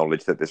the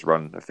knowledge that this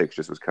run of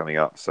fixtures was coming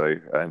up, so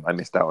I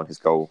missed out on his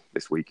goal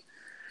this week.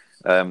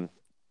 I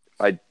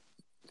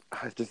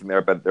just think there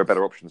are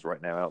better options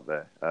right now out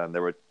there.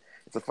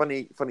 It's a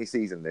funny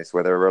season this,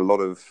 where there are a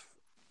lot of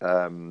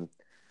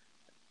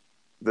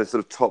the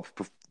sort of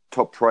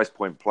top price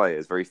point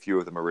players. Very few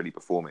of them are really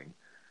performing,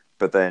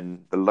 but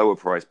then the lower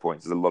price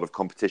points, there's a lot of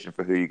competition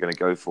for who you're going to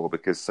go for,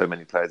 because so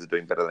many players are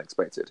doing better than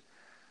expected.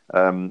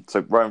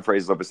 So Ryan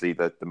Fraser is obviously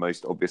the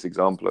most obvious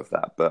example of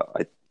that,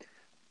 but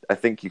I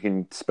think you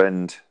can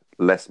spend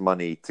less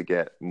money to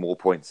get more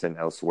points in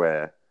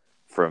elsewhere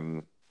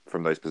from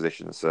those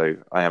positions. So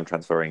I am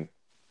transferring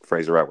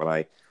Fraser out when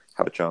I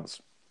have a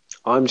chance.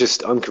 I'm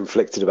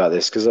conflicted about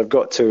this, because I've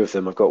got two of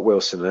them. I've got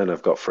Wilson and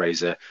I've got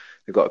Fraser.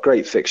 They've got a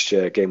great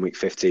fixture, Game Week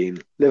 15.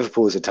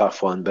 Liverpool is a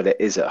tough one, but it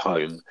is at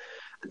home.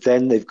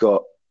 Then they've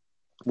got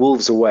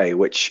Wolves away,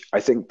 which I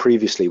think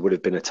previously would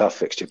have been a tough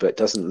fixture, but it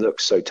doesn't look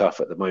so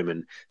tough at the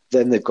moment.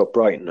 Then they've got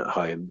Brighton at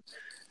home.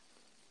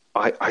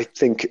 I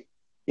think,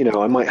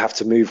 I might have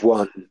to move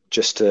one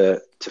just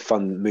to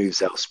fund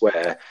moves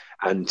elsewhere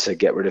and to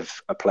get rid of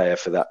a player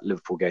for that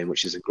Liverpool game,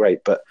 which isn't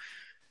great. But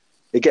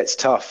it gets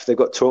tough. They've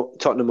got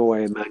Tottenham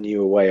away and Man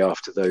U away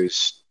after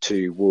those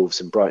two Wolves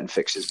and Brighton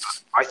fixtures.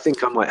 I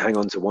think I might hang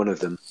on to one of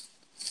them.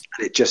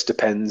 And it just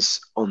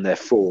depends on their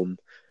form.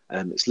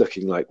 It's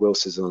looking like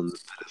Wilson's on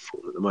better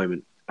form at the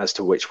moment as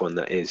to which one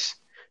that is.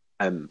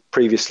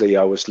 Previously,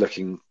 I was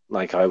looking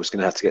like I was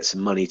going to have to get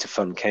some money to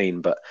fund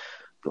Kane, but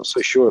I'm not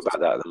so sure about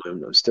that at the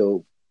moment. I'm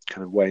still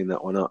kind of weighing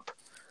that one up.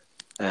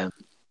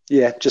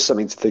 Just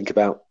something to think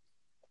about.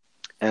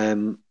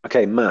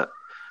 Okay, Matt,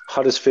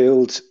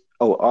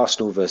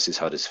 Arsenal versus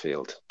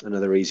Huddersfield.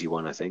 Another easy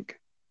one, I think.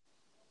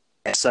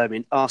 Yeah, so,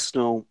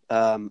 Arsenal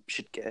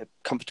should get a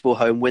comfortable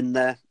home win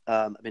there.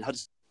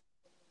 Huddersfield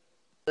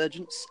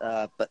urgence,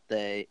 but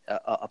they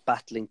are a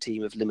battling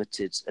team of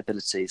limited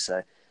ability, so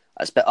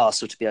I expect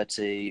Arsenal to be able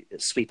to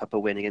sweep up a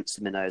win against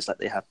the Minnows like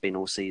they have been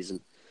all season.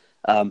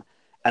 And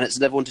it's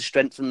another one to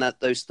strengthen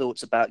those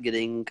thoughts about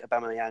getting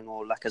Aubameyang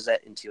or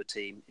Lacazette into your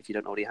team if you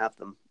don't already have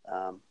them.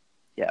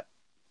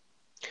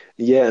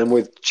 Yeah, and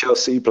with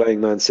Chelsea playing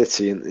Man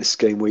City in this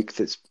game week,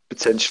 there's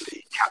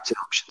potentially captain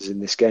options in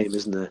this game,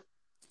 isn't there?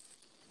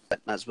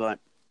 That's right.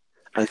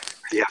 And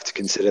you have to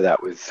consider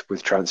that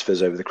with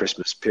transfers over the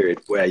Christmas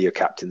period, where your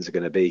captains are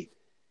going to be.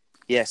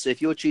 Yeah, so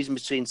if you're choosing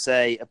between,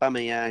 say,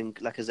 Aubameyang,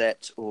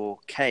 Lacazette, or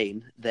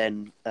Kane,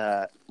 then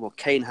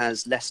Kane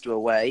has Leicester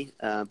away,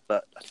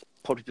 but I'd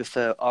probably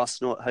prefer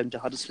Arsenal at home to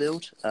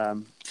Huddersfield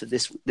for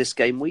this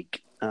game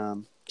week.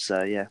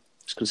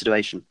 It's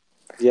consideration.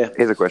 Yeah.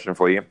 Here's a question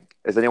for you: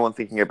 is anyone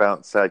thinking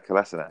about Sead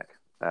Kolasinac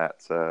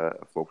at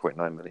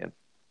 4.9 million?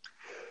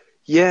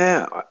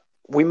 Yeah,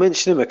 we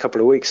mentioned him a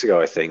couple of weeks ago,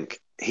 I think.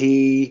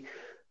 He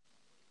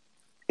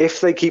if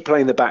they keep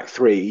playing the back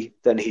three,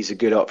 then he's a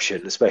good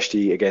option,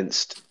 especially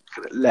against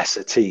kind of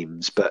lesser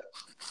teams. But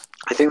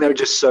I think there are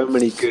just so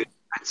many good,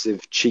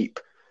 expensive,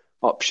 cheap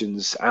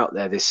options out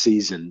there this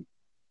season.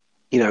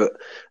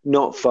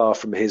 Not far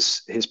from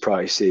his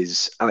price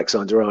is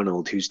Alexander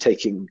Arnold, who's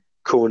taking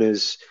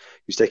corners,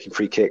 who's taking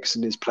free kicks,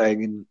 and is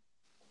playing in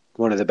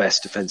one of the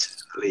best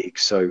defenses in the league.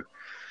 So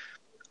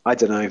I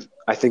don't know.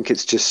 I think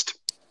it's just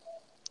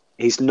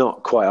he's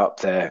not quite up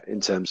there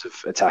in terms of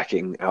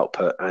attacking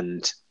output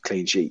and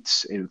clean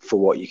sheets for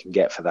what you can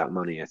get for that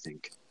money, I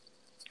think.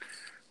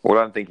 What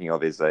I'm thinking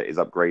of is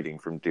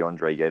upgrading from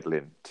DeAndre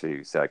Yedlin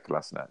to Sead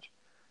Kolasinac,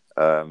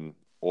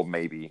 or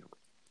maybe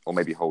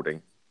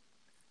Holding.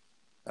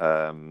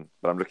 But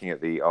I'm looking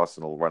at the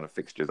Arsenal run of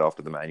fixtures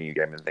after the Man U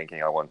game and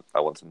thinking I want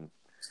some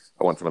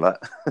of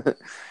that.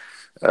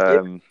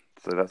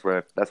 So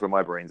that's where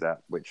my brain's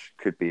at, which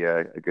could be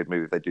a good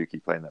move if they do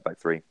keep playing that back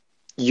three.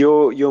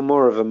 You're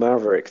more of a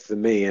maverick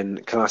than me,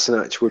 and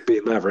Kolasinac would be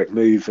a maverick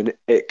move, and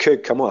it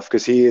could come off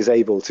because he is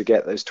able to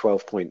get those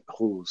 12-point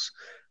hauls,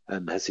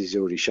 as he's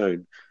already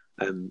shown.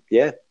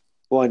 Yeah,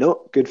 why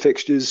not? Good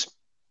fixtures,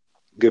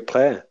 good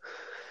player.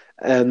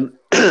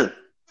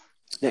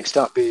 Next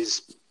up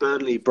is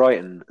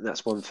Burnley-Brighton, and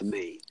that's one for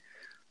me.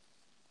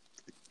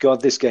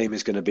 God, this game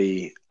is going to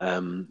be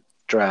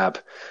drab.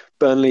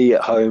 Burnley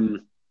at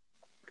home,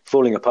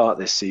 falling apart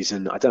this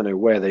season. I don't know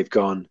where they've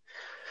gone.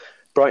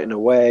 Brighton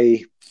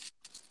away.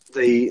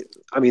 They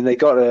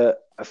got a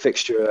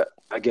fixture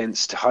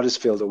against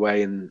Huddersfield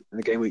away in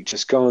the game week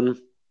just gone.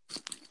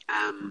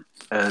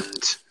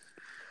 And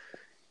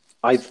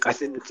I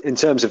think in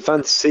terms of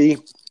fantasy,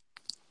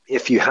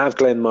 if you have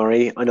Glenn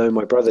Murray, I know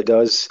my brother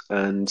does,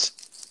 and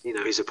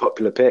he's a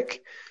popular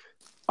pick.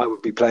 I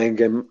would be playing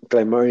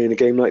Glenn Murray in a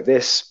game like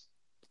this.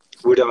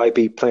 Would I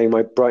be playing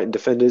my Brighton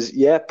defenders?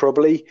 Yeah,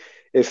 probably.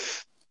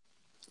 If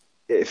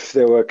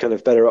there were kind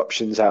of better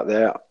options out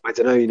there, I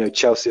don't know.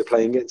 Chelsea are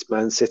playing against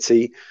Man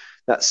City.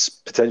 That's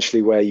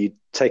potentially where you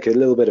take a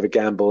little bit of a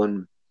gamble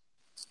and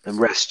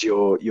rest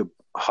your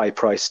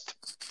high-priced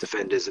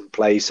defenders and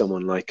play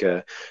someone like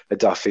a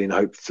Duffy, and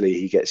hopefully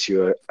he gets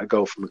you a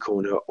goal from a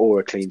corner or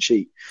a clean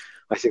sheet.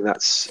 I think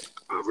that's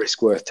a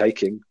risk worth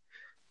taking.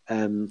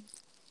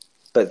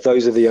 But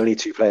those are the only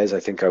two players I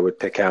think I would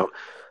pick out.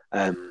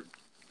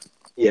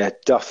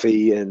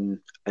 Duffy and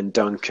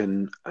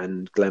Duncan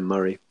and Glenn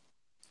Murray.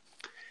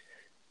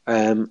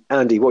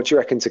 Andy, what do you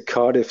reckon to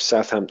Cardiff,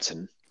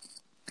 Southampton?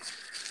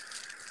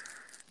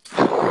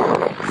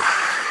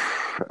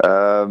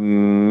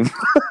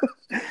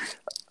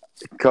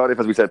 Cardiff,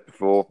 as we said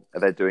before,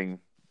 they're doing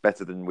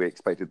better than we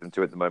expected them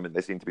to at the moment.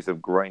 They seem to be sort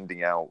of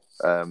grinding out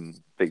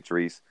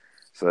victories.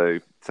 So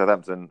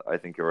Southampton, I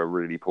think, are a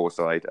really poor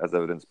side, as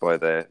evidenced by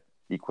their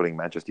equaling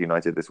Manchester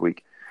United this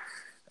week.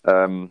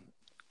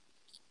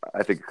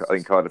 I think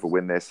Cardiff will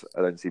win this.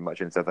 I don't see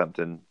much in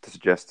Southampton to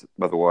suggest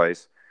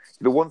otherwise.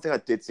 The one thing I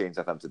did see in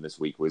Southampton this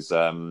week was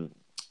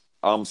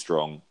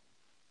Armstrong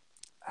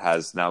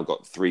has now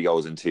got 3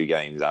 goals in 2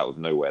 games out of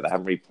nowhere. They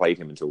haven't really played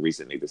him until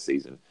recently this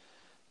season.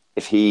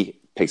 If he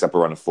picks up a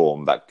run of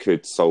form, that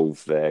could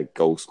solve their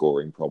goal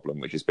scoring problem,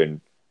 which has been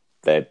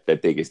their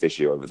biggest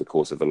issue over the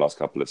course of the last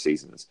couple of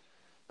seasons.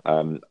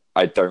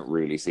 I don't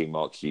really see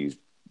Mark Hughes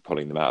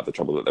pulling them out of the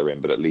trouble that they're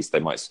in, but at least they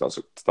might start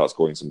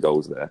scoring some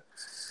goals there.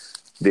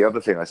 The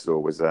other thing I saw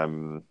was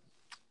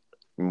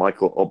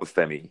Michael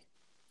Obafemi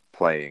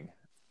playing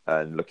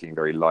and looking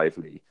very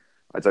lively.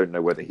 I don't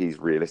know whether he's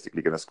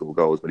realistically going to score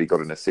goals, but he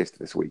got an assist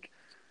this week.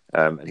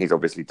 And he's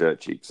obviously dirt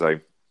cheap. So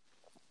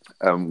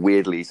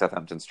weirdly,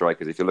 Southampton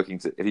strikers, if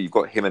you've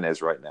got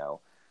Jimenez right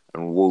now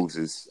and Wolves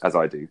is, as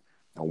I do,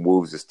 and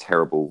Wolves'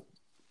 terrible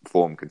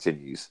form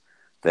continues,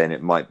 then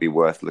it might be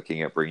worth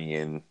looking at bringing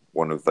in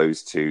one of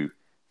those two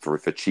for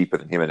cheaper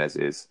than Jimenez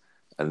is.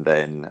 And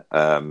then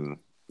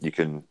you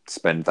can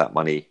spend that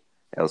money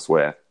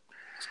elsewhere.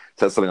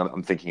 So that's something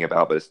I'm thinking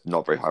about, but it's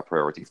not very high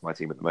priority for my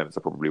team at the moment,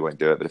 so I probably won't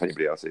do it. But if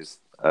anybody else is,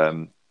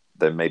 then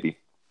maybe.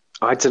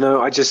 I don't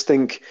know. I just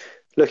think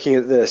looking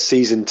at the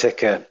season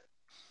ticker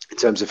in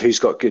terms of who's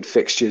got good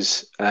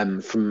fixtures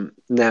from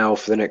now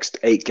for the next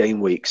 8 game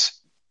weeks,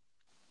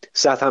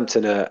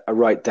 Southampton are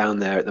right down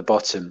there at the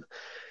bottom,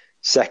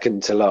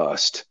 second to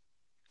last.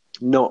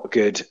 Not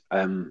good.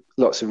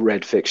 Lots of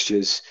red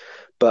fixtures.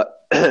 But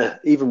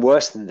even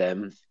worse than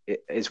them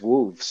is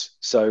Wolves.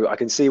 So I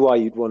can see why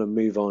you'd want to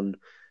move on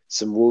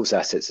some Wolves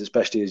assets,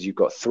 especially as you've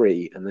got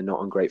 3 and they're not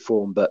on great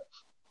form. But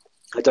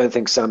I don't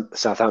think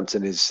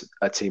Southampton is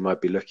a team I'd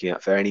be looking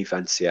at for any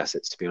fantasy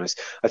assets, to be honest.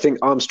 I think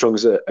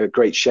Armstrong's a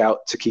great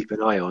shout to keep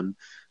an eye on,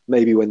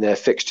 maybe when their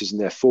fixtures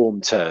and their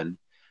form turn,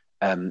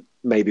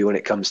 maybe when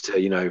it comes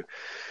to,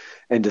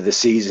 end of the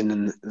season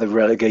and the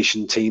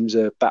relegation teams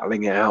are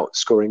battling it out,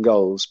 scoring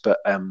goals. But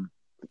I'm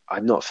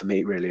not for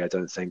me, really, I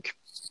don't think.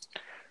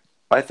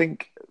 I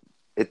think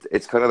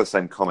it's kind of the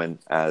same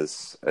comment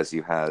as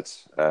you had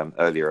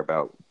earlier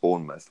about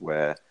Bournemouth,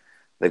 where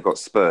they've got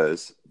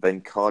Spurs,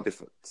 then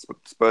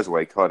Spurs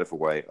away, Cardiff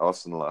away,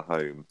 Arsenal at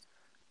home,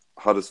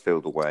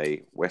 Huddersfield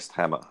away, West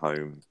Ham at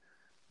home,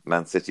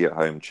 Man City at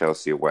home,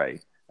 Chelsea away.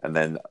 and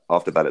then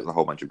after that it's a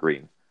whole bunch of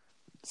green.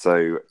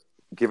 So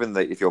given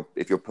that if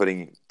you're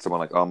putting someone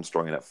like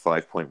Armstrong in at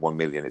 5.1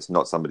 million, it's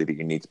not somebody that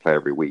you need to play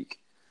every week.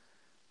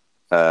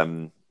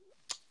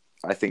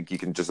 I think you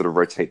can just sort of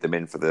rotate them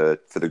in for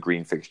the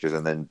green fixtures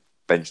and then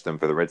bench them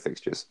for the red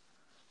fixtures.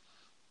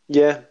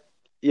 Yeah.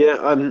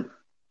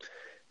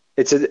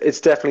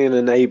 It's definitely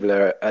an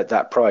enabler at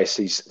that price.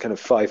 He's kind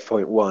of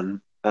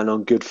 5.1 and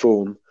on good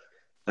form.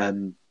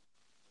 I'd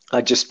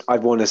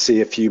want to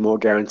see a few more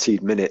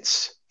guaranteed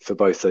minutes for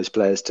both those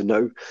players to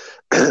know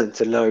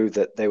to know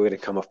that they were going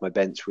to come off my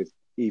bench with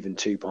even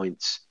 2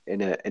 points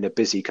in a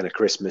busy kind of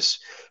Christmas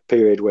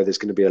period where there's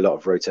going to be a lot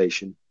of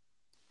rotation.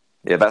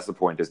 Yeah, that's the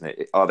point, isn't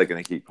it? Are they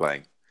going to keep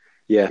playing?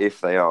 Yeah.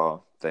 If they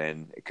are,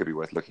 then it could be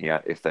worth looking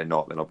at. If they're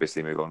not, then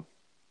obviously move on.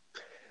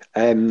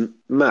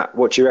 Matt,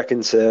 what do you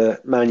reckon to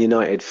Man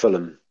United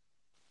Fulham?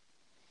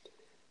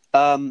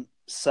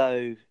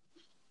 So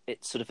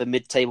it's sort of a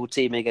mid-table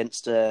team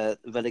against a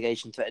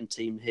relegation-threatened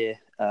team here.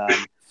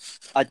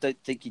 I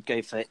don't think you'd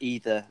go for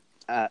either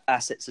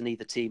assets in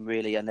either team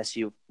really, unless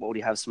you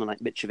already have someone like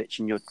Mitrovic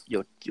in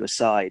your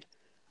side.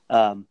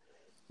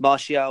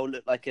 Martial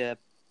looked like a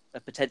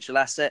potential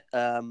asset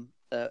a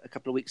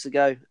couple of weeks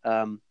ago,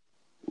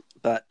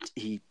 but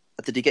I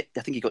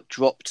think he got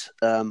dropped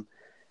for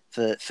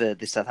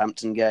the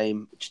Southampton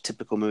game, which is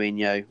typical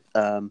Mourinho.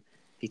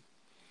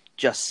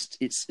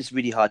 It's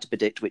really hard to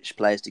predict which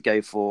players to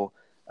go for.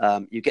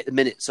 You get the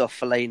minutes off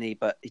Fellaini,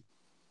 but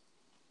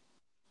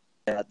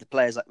the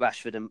players like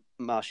Rashford and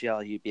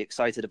Martial, you'd be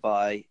excited to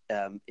buy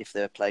if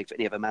they were playing for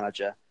any other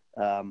manager.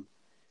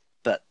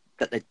 But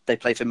they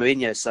play for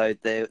Mourinho, so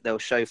they'll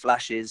show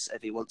flashes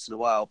every once in a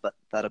while, but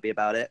that'll be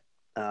about it.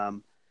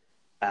 And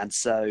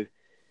so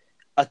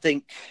I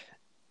think,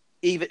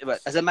 even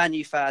as a Man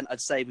U fan,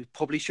 I'd say we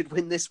probably should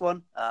win this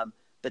one.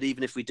 But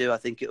even if we do, I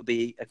think it'll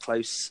be a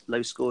close,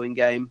 low-scoring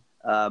game.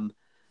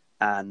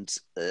 And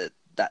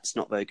that's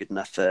not very good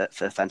enough for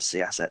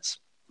fantasy assets.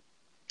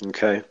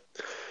 Okay.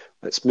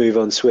 Let's move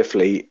on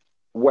swiftly.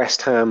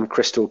 West Ham,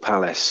 Crystal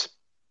Palace.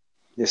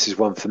 This is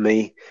one for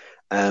me.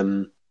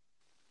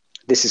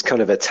 This is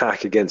kind of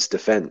attack against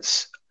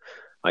defence.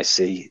 I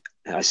see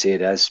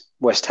it as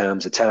West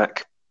Ham's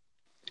attack.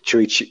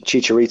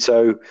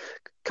 Chicharito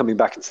coming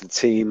back into the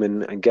team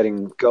and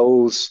getting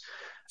goals.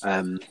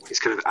 It's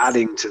kind of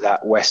adding to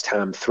that West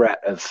Ham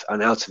threat of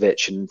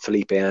Arnautovic and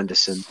Felipe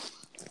Anderson.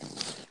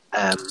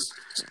 I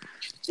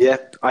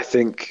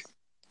think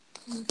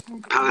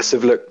Palace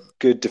have looked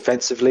good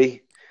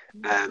defensively,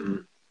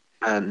 and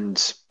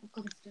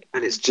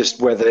it's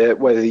just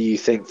whether you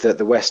think that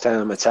the West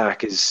Ham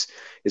attack is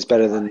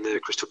better than the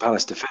Crystal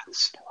Palace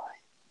defence.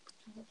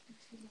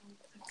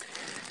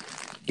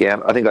 Yeah,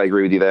 I think I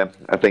agree with you there.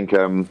 I think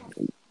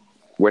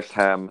West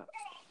Ham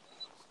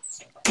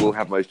will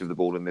have most of the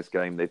ball in this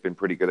game. They've been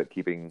pretty good at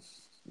keeping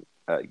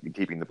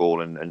the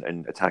ball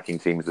and attacking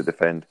teams that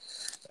defend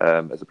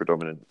as a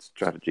predominant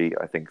strategy.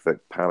 I think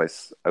that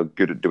Palace are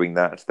good at doing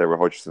that. They're a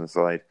Hodgson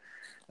side.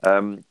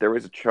 There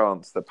is a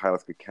chance that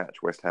Palace could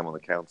catch West Ham on the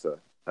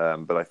counter,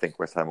 but I think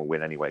West Ham will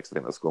win anyway because I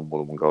think they'll score more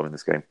than one goal in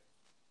this game.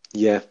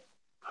 Yeah.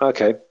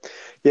 Okay.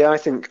 Yeah, I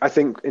think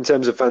in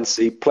terms of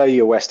fantasy, play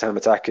your West Ham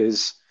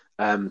attackers.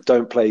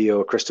 Don't play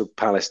your Crystal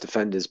Palace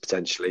defenders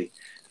potentially.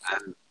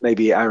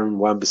 Maybe Aaron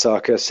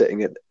Wan-Bissaka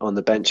sitting on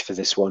the bench for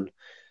this one.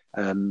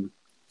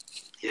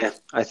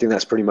 I think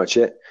that's pretty much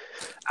it.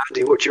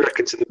 Andy, what do you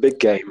reckon to the big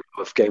game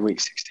of game week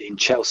 16,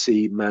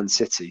 Chelsea, Man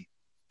City?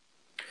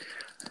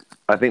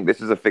 I think this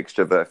is a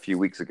fixture that a few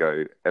weeks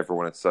ago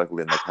everyone had circled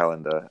in their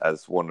calendar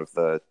as one of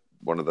the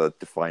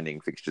defining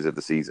fixtures of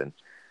the season.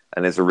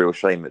 And it's a real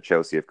shame that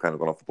Chelsea have kind of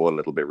gone off the board a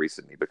little bit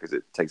recently because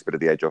it takes a bit of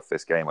the edge off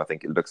this game. I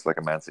think it looks like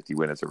a Man City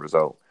win as a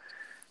result.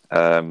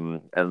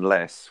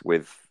 Unless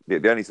with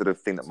the only sort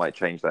of thing that might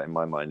change that in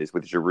my mind is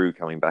with Giroud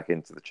coming back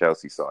into the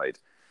Chelsea side,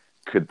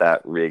 could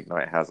that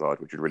reignite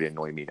Hazard, which would really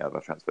annoy me now that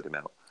I've transferred him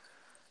out.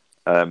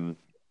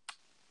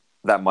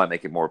 That might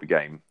make it more of a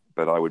game,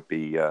 but I would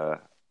be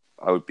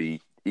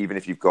even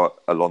if you've got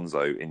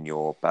Alonso in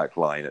your back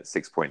line at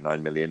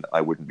 6.9 million,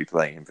 I wouldn't be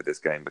playing him for this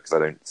game because I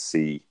don't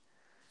see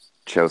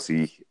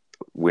Chelsea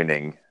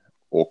winning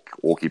or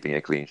keeping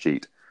a clean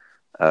sheet.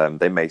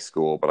 They may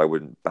score, but I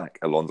wouldn't back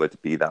Alonso to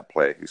be that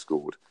player who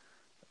scored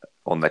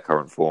on their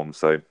current form.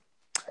 So,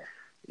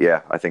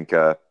 yeah, I think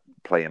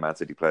play your Man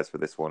City players for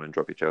this one and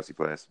drop your Chelsea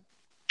players.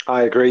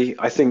 I agree.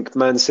 I think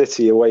Man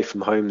City away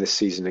from home this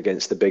season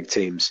against the big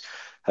teams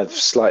have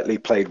slightly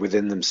played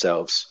within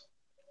themselves.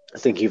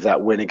 Thinking of that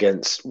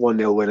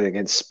 1-0 win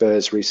against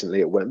Spurs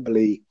recently at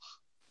Wembley,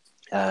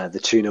 the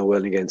 2-0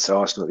 win against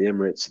Arsenal at the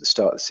Emirates at the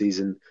start of the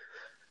season,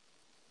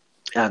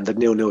 and the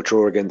 0-0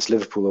 draw against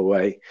Liverpool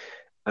away.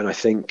 And I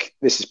think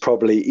this is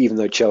probably, even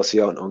though Chelsea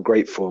aren't on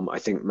great form, I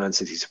think Man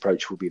City's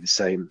approach will be the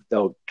same.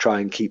 They'll try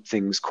and keep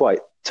things quite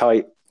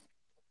tight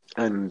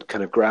and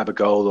kind of grab a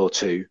goal or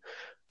two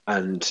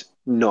and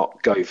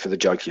not go for the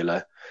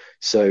jugular.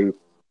 So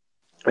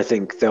I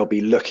think they'll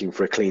be looking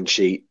for a clean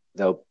sheet.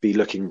 They'll be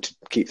looking to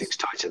keep things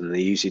tighter than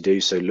they usually do.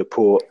 So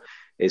Laporte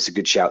is a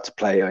good shout to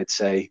play, I'd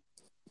say.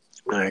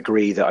 I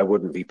agree that I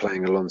wouldn't be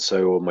playing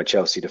Alonso or my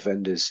Chelsea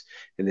defenders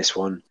in this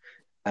one.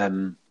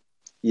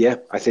 Yeah,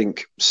 I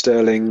think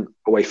Sterling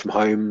away from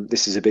home.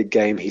 This is a big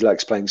game. He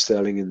likes playing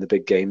Sterling in the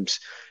big games,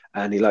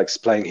 and he likes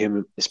playing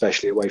him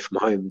especially away from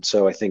home.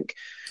 So I think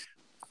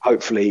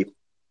hopefully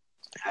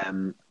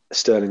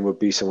Sterling would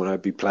be someone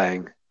I'd be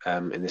playing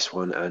in this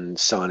one, and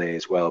Sane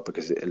as well,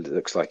 because it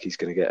looks like he's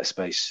going to get a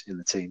space in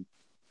the team.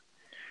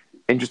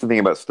 Interesting thing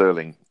about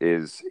Sterling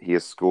is he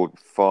has scored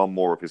far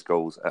more of his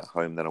goals at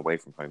home than away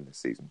from home this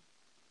season.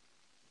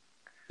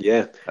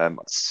 Yeah,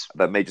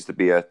 that may just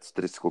be a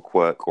statistical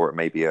quirk, or it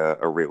may be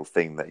a real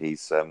thing that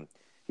he's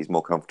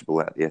more comfortable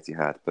at the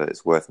Etihad. But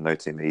it's worth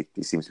noting that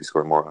he seems to be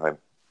scoring more at home.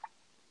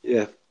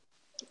 Yeah.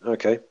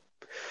 Okay.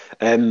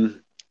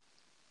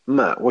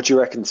 Matt, what do you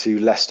reckon to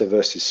Leicester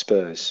versus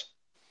Spurs?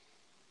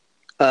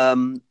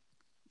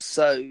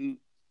 So,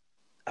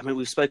 I mean,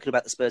 we've spoken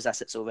about the Spurs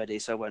assets already,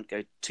 so I won't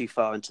go too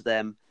far into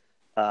them.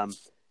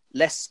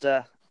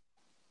 Leicester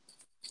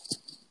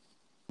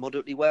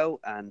moderately well,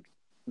 and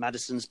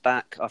Maddison's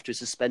back after his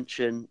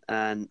suspension,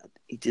 and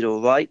he did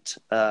all right.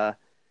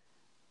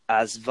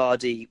 As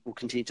Vardy will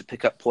continue to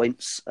pick up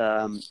points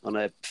on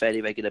a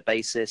fairly regular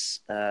basis,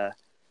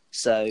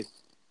 so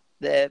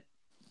they're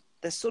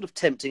sort of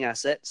tempting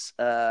assets,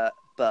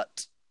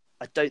 but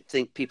I don't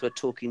think people are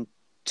talking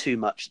too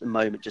much at the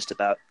moment just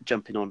about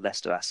jumping on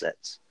Leicester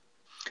assets.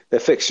 Their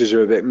fixtures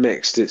are a bit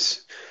mixed.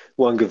 It's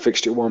one good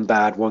fixture, one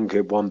bad, one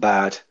good, one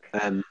bad.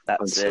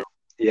 That's it.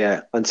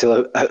 Yeah,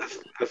 until a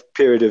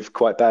period of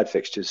quite bad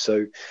fixtures.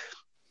 So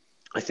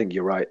I think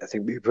you're right. I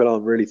think people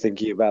aren't really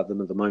thinking about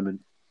them at the moment.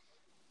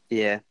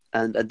 Yeah,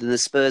 and the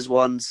Spurs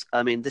ones,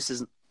 I mean, this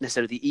isn't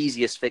necessarily the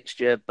easiest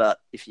fixture, but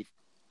if you've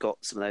got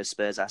some of those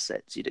Spurs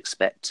assets, you'd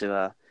expect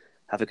to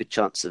have a good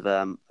chance of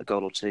a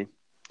goal or two.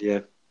 Yeah.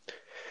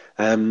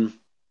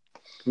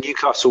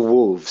 Newcastle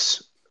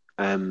Wolves.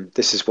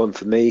 This is one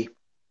for me.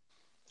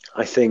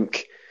 I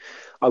think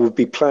I would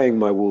be playing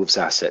my Wolves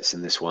assets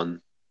in this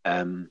one,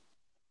 and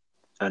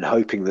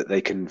hoping that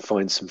they can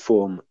find some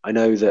form. I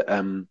know that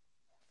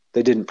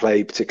they didn't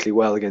play particularly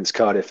well against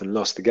Cardiff and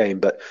lost the game,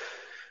 but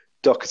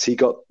Doherty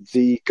got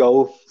the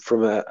goal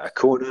from a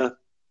corner,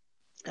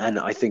 and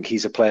I think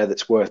he's a player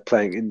that's worth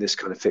playing in this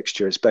kind of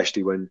fixture,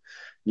 especially when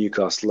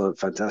Newcastle aren't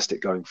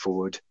fantastic going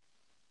forward.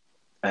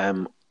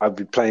 I'd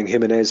be playing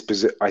Jimenez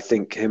because I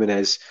think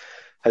Jimenez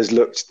has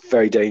looked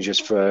very dangerous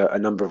for a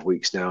number of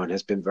weeks now and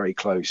has been very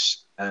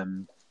close.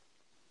 And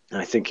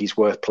I think he's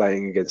worth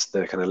playing against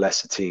the kind of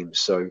lesser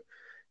teams. So,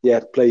 yeah,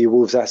 play your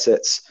Wolves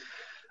assets.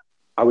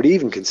 I would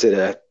even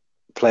consider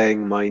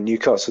playing my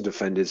Newcastle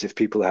defenders if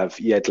people have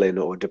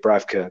Yedlin or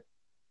Dubravka.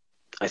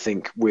 I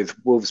think with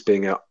Wolves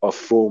being off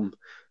form,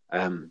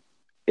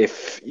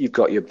 if you've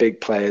got your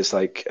big players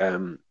like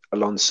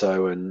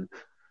Alonso and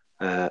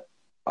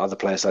other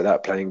players like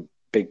that playing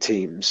big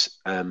teams,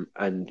 and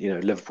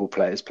Liverpool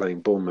players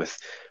playing Bournemouth,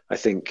 I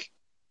think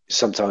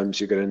sometimes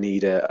you're going to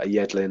need a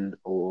Yedlin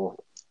or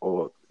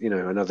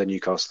another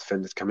Newcastle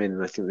defender to come in,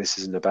 and I think this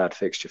isn't a bad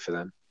fixture for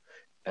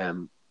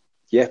them.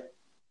 Yeah.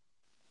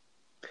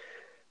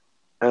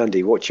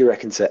 Andy, what do you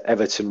reckon to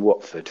Everton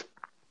Watford?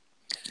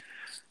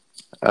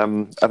 I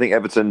think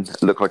Everton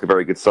look like a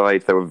very good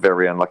side. They were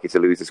very unlucky to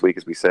lose this week,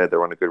 as we said.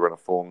 They're on a good run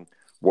of form.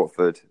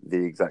 Watford,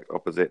 the exact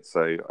opposite.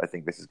 So I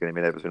think this is going to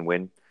be an Everton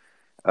win.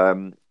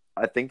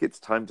 I think it's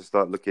time to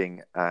start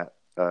looking at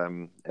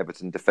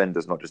Everton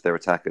defenders, not just their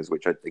attackers,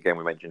 which again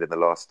we mentioned in the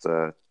last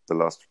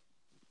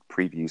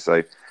preview.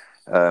 So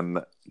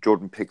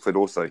Jordan Pickford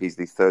also, he's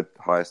the third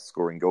highest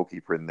scoring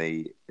goalkeeper in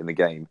the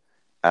game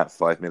at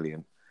 5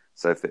 million.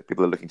 So if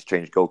people are looking to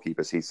change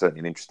goalkeepers, he's certainly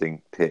an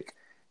interesting pick.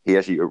 He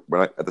actually,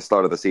 at the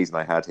start of the season,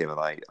 I had him and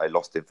I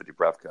lost him for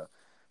Dubravka.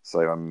 So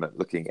I'm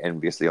looking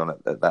enviously on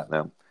at that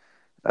now.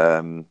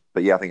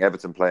 But yeah, I think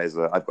Everton players,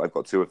 I've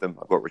got two of them.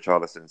 I've got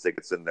Richarlison and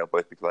Sigurdsson. They'll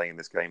both be playing in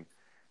this game.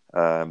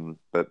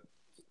 But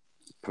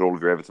put all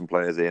of your Everton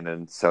players in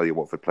and sell your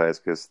Watford players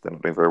because they're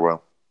not doing very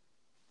well.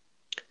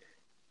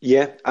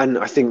 Yeah, and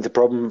I think the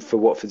problem for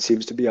Watford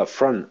seems to be up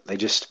front. They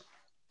just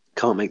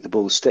can't make the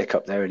ball stick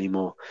up there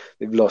anymore.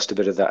 They've lost a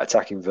bit of that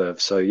attacking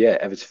verve. So yeah,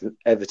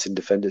 Everton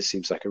defenders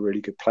seems like a really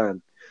good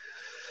plan.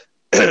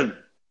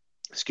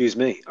 Excuse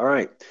me. All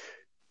right.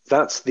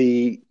 That's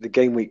the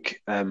game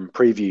week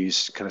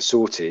previews kind of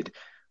sorted.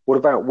 What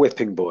about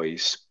Whipping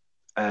Boys?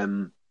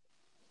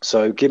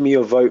 So give me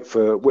your vote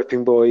for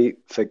Whipping Boy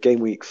for game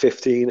week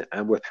 15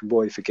 and Whipping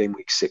Boy for game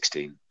week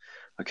 16.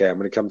 Okay, I'm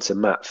going to come to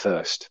Matt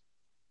first.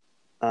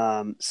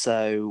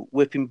 So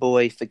Whipping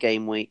Boy for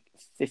game week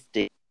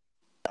 15.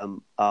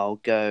 I'll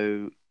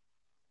go,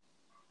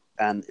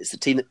 and it's the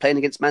team that's playing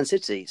against Man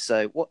City,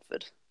 so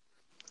Watford.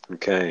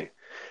 Okay,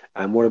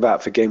 and what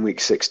about for game week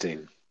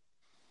 16?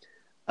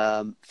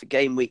 For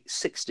game week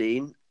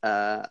 16,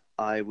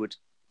 I would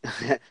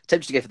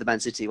tempted to go for the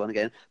Man City one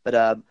again,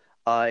 but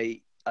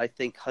I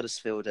think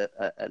Huddersfield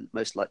are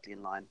most likely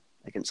in line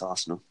against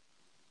Arsenal.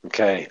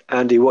 Okay,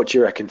 Andy, what do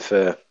you reckon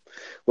for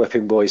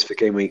Whipping Boys for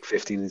game week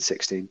 15 and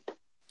 16?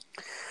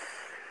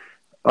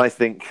 I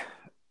think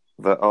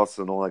that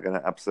Arsenal are going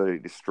to absolutely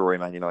destroy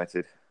Man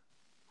United.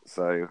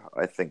 So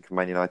I think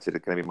Man United are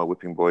going to be my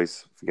whipping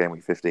boys for game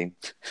week 15.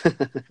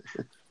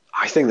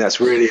 I think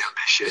that's really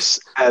ambitious.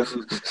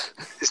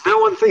 Is no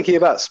one thinking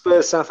about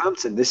Spurs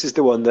Southampton? This is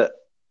the one that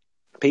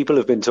people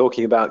have been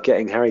talking about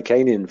getting Harry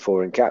Kane in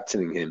for and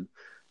captaining him.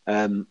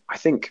 I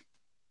think,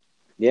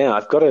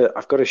 I've got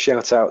to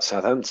shout out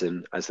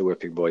Southampton as the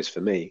whipping boys for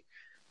me.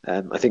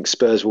 I think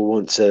Spurs will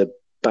want to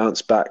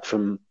bounce back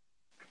from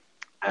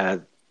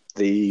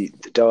the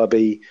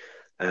derby,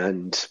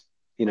 and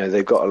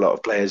they've got a lot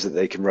of players that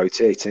they can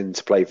rotate in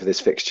to play for this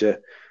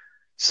fixture.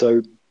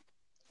 So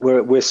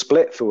we're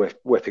split for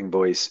whipping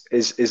boys.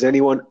 Is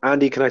anyone,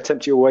 Andy? Can I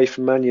tempt you away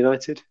from Man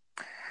United?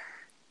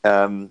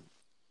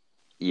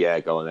 Yeah,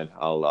 go on then.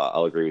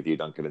 I'll agree with you,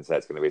 Duncan, and say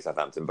it's going to be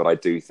Southampton. But I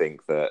do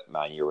think that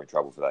Man U are in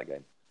trouble for that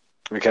game.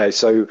 Okay,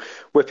 so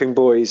whipping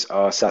boys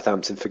are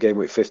Southampton for game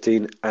week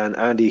 15, and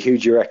Andy, who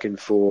do you reckon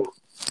for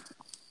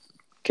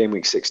game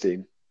week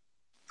 16?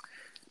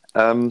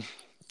 I'm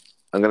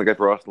going to go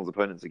for Arsenal's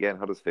opponents again,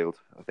 Huddersfield.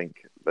 I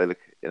think they look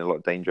in a lot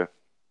of danger.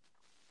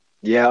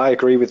 Yeah, I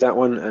agree with that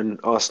one. And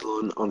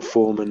Arsenal on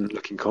form and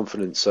looking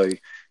confident. So,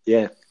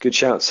 yeah, good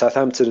shout.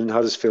 Southampton and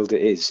Huddersfield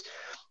it is.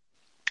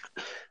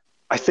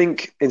 I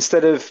think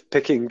instead of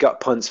picking gut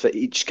punts for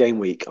each game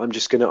week, I'm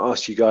just going to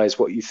ask you guys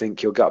what you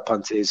think your gut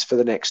punt is for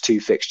the next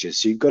two fixtures.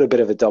 So you've got a bit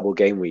of a double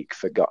game week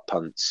for gut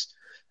punts.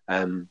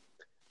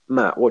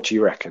 Matt, what do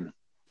you reckon?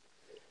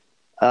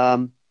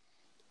 I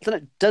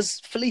don't know.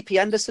 Does Felipe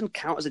Anderson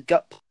count as a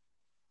gut punt?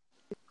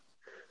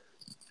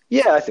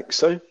 Yeah, I think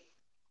so.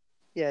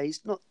 Yeah,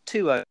 he's not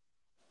too old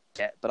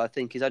yet, but I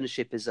think his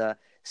ownership is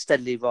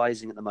steadily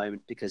rising at the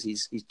moment because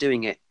he's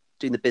doing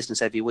the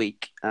business every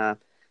week, and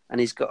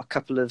he's got a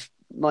couple of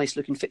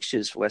nice-looking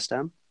fixtures for West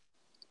Ham.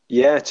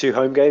 Yeah, 2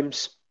 home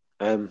games.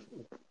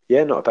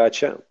 Yeah, not a bad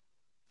shout.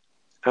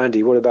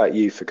 Andy, what about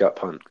you for gut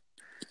punt?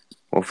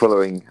 Well,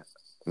 following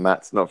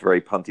Matt's not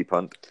very punty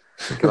punt,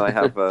 can I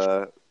have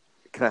a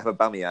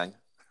Aubameyang?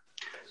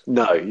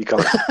 No, you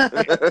can't.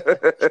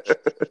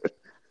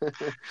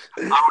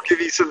 I'll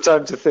give you some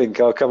time to think.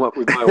 I'll come up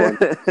with my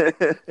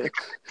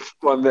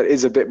one that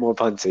is a bit more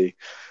punty.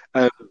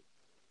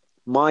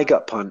 My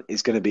gut punt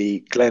is going to be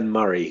Glenn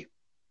Murray,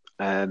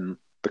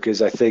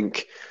 because I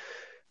think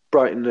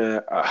Brighton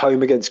are at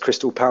home against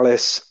Crystal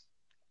Palace,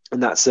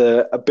 and that's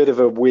a bit of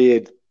a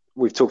weird.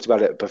 We've talked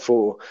about it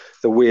before.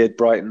 The weird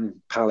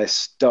Brighton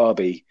Palace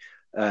derby.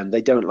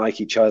 They don't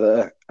like each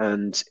other,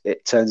 and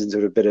it turns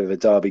into a bit of a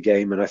derby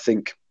game. And I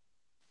think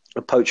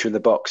a poacher in the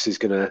box is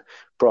going to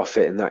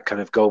profit in that kind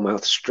of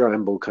goalmouth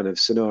scramble kind of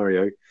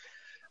scenario.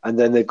 And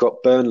then they've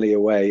got Burnley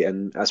away,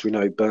 and as we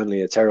know,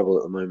 Burnley are terrible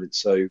at the moment.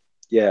 So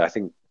yeah, I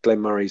think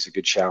Glenn Murray's a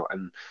good shout,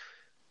 and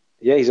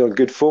yeah, he's on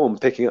good form,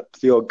 picking up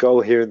the odd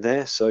goal here and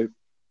there. So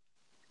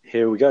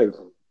here we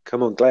go.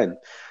 Come on, Glenn.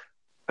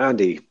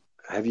 Andy,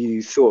 have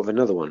you thought of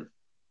another one?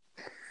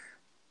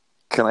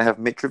 Can I have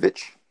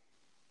Mitrovic?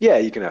 Yeah,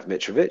 you can have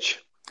Mitrovic.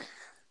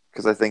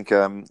 Because I think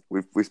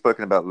we've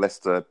spoken about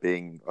Leicester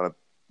being on a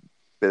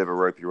bit of a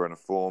ropey run of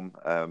form,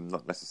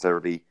 not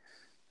necessarily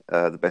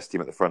the best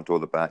team at the front or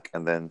the back.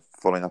 And then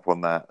following up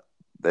on that,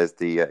 there's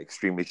the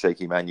extremely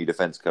shaky Man U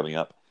defence coming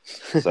up.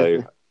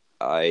 So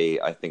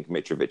I think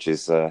Mitrovic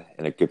is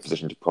in a good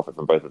position to profit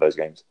from both of those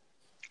games.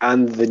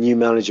 And the new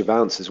manager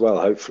bounce as well,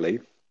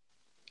 hopefully.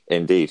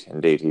 Indeed.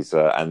 He's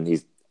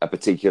a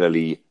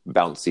particularly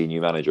bouncy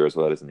new manager as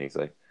well, isn't he?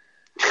 So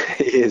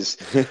he is.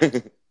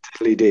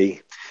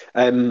 D.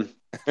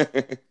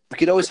 We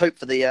could always hope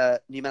for the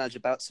new manager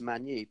bounce to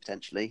Man U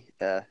potentially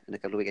in a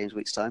couple of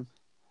weeks' time.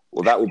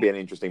 Well, that will be an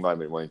interesting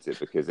moment, won't it?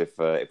 Because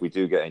if we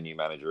do get a new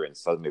manager in,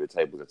 suddenly the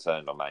tables are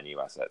turned on Man U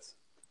assets.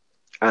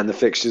 And the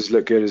fixtures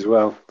look good as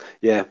well.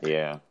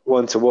 Yeah.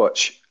 One to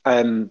watch.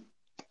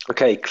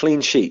 Okay,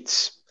 clean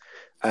sheets.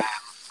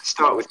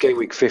 Start with game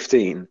week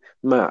 15.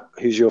 Matt,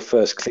 who's your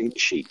first clean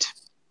sheet?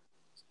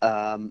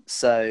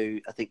 So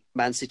I think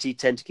Man City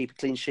tend to keep a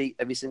clean sheet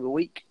every single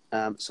week.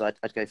 So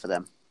I'd go for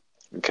them.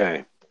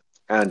 Okay.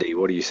 Andy,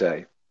 what do you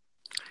say?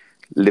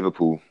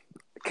 Liverpool.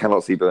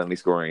 Cannot see Burnley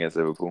scoring against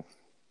Liverpool.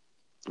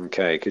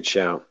 Okay, good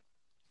shout.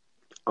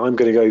 I'm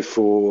going to go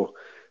for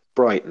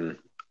Brighton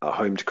at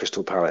home to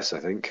Crystal Palace, I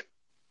think.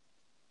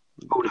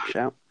 Good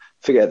shout.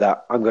 Forget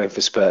that. I'm going for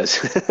Spurs.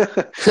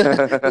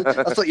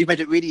 I thought you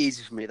made it really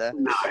easy for me there.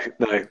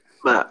 No.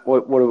 Matt,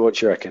 what do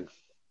you reckon?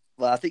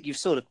 Well, I think you've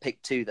sort of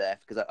picked two there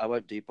because I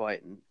won't do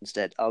Brighton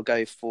instead. I'll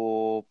go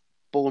for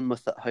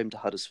Bournemouth at home to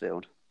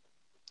Huddersfield.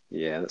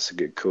 Yeah, that's a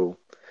good call.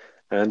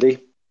 Andy?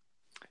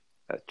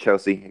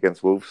 Chelsea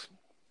against Wolves.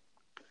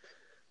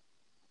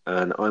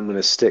 And I'm going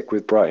to stick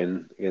with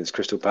Brighton against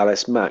Crystal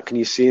Palace. Matt, can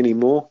you see any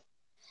more?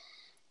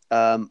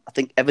 I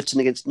think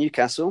Everton against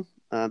Newcastle.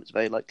 It's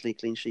very likely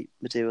clean sheet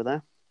material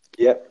there.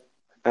 Yep.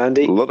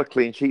 Andy? A lot of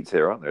clean sheets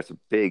here, aren't there? It's a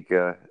big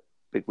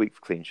week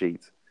for clean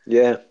sheets.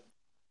 Yeah.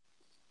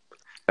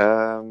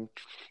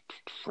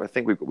 I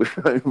think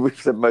we've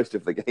said most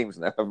of the games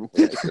now, haven't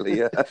we?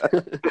 Actually,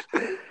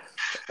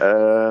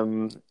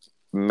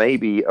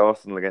 maybe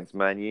Arsenal against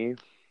Man U.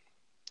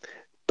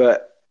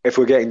 But if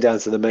we're getting down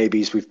to the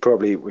maybes, we've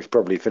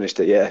probably finished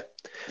it. Yeah.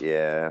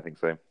 Yeah, I think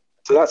so.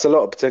 So that's a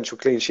lot of potential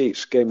clean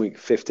sheets. Game week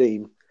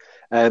 15,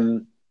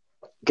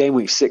 game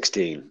week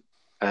 16.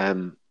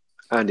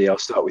 Andy, I'll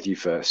start with you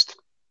first.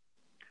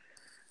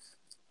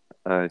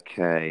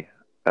 Okay.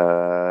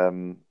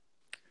 Who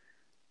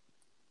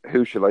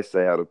shall I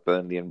say out of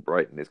Burnley and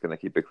Brighton is going to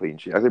keep a clean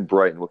sheet? I think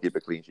Brighton will keep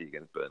a clean sheet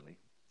against Burnley.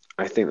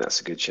 I think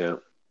that's a good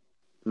shout.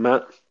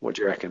 Matt, what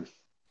do you reckon?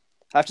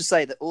 I have to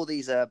say that all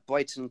these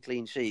Brighton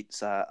clean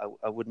sheets, I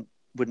wouldn't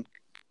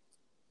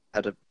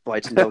had a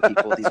Brighton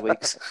goalkeeper all these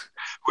weeks.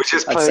 We're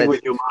just playing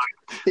with your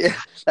mind. Yeah,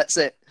 that's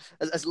it.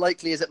 As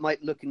likely as it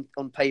might look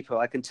on paper,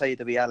 I can tell you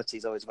the reality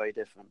is always very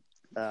different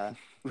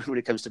when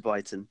it comes to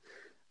Brighton.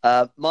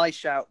 My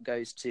shout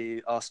goes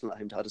to Arsenal at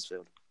home to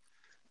Huddersfield.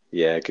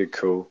 Yeah, good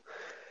call.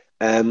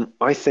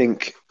 I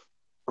think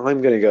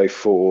I'm going to go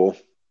for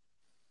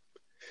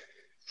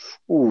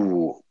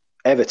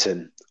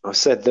Everton. I've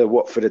said the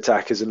Watford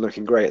attack isn't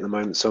looking great at the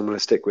moment, so I'm going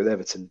to stick with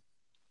Everton.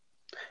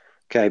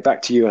 Okay,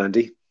 back to you,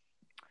 Andy.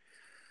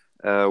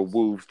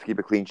 Wolves to keep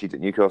a clean sheet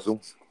at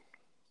Newcastle.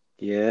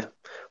 Yeah,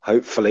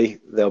 hopefully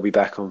they'll be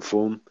back on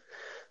form.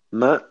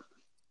 Matt?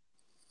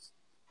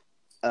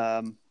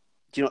 Do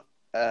you know?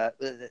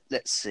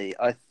 Let's see.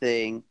 I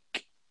think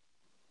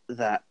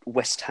that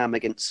West Ham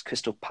against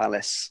Crystal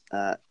Palace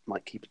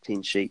might keep a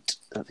clean sheet.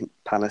 I think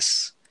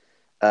Palace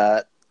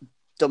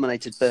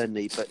dominated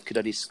Burnley, but could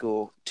only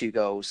score 2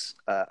 goals.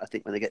 I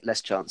think when they get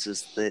less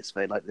chances, it's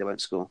very likely they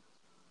won't score.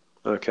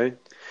 Okay.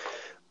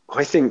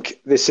 I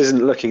think this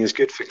isn't looking as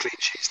good for clean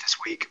sheets this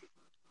week.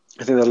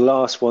 I think the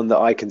last one that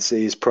I can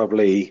see is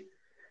probably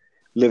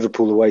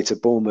Liverpool away to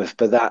Bournemouth,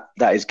 but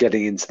that is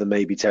getting into the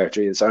maybe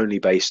territory. It's only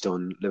based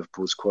on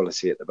Liverpool's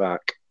quality at the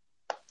back.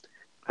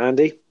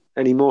 Andy,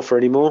 any more?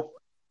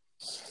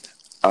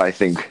 I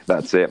think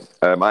that's it.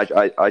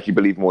 I actually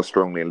believe more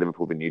strongly in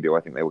Liverpool than you do.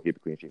 I think they will keep a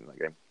clean sheet in that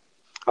game.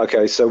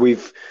 Okay, so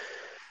we've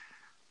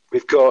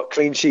got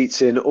clean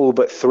sheets in all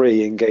but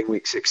 3 in game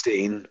week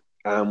 16.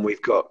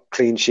 We've got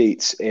clean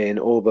sheets in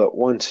all but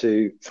 1,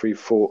 2, 3,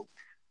 4,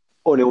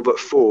 or in all but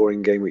 4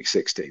 in game week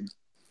 16.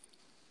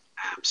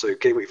 So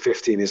game week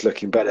 15 is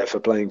looking better for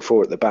playing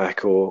 4 at the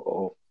back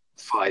or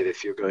 5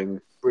 if you're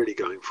really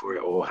going for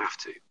it or have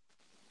to.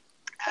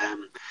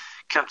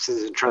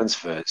 Captains and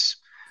transfers.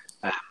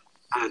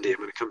 Andy, I'm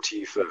going to come to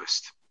you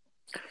first.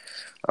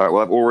 All right,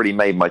 well, I've already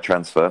made my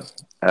transfer.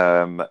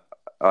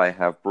 I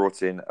have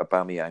brought in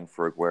Aubameyang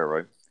for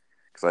Aguero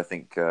because I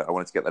think I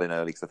wanted to get that in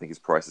early because I think his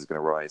price is going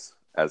to rise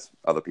as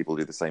other people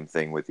do the same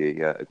thing with the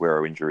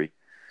Aguero injury.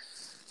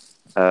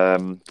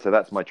 So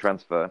that's my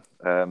transfer.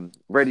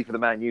 Ready for the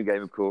Man U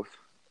game, of course.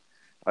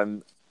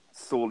 I'm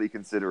sorely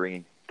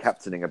considering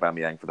captaining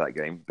Aubameyang for that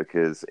game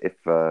because if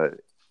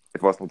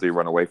Arsenal do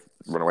run away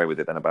with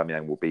it, then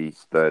Aubameyang will be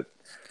the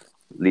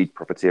lead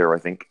profiteer, I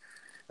think.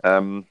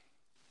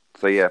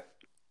 So yeah,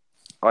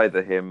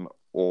 either him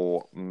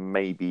or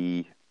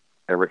maybe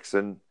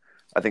Eriksen.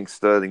 I think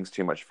Sterling's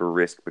too much for a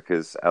risk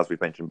because, as we've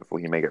mentioned before,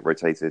 he may get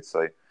rotated.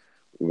 So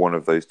one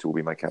of those two will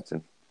be my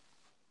captain.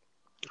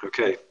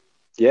 Okay.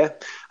 Yeah,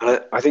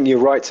 I think you're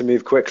right to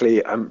move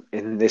quickly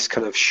in this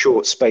kind of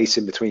short space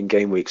in between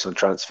game weeks on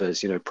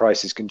transfers. You know,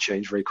 prices can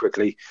change very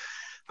quickly.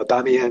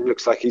 Aubameyang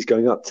looks like he's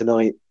going up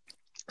tonight.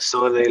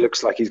 Sane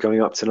looks like he's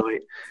going up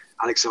tonight.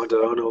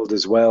 Alexander-Arnold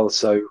as well.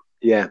 So,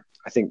 yeah,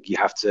 I think you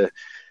have to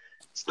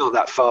 – it's not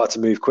that far to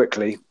move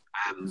quickly.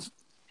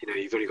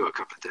 You've only got a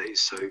couple of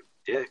days. So,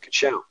 yeah, good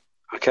shout.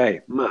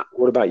 Okay, Matt,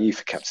 what about you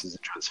for captains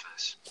and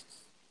transfers?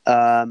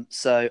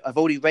 So I've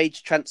already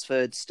rage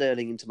transferred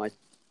Sterling into my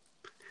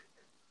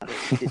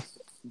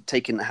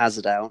taking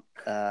Hazard out.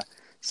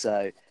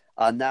 So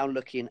I'm now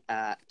looking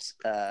at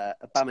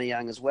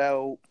Aubameyang as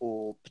well,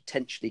 or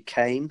potentially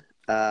Kane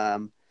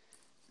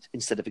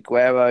instead of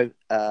Aguero.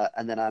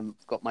 And then I've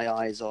got my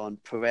eyes on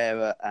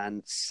Pereira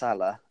and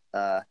Salah,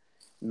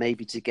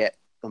 maybe to get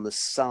on the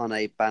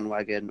Sane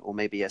bandwagon, or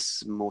maybe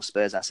some more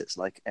Spurs assets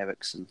like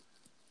Eriksen.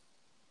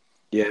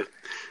 Yeah.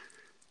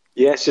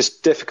 Yeah, it's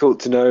just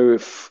difficult to know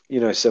if,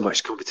 so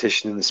much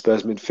competition in the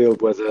Spurs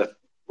midfield,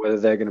 whether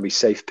they're going to be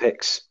safe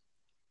picks,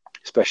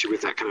 especially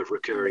with that kind of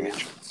recurring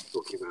injury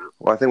you're talking about.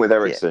 Well, I think with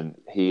Eriksen,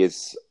 he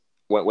is,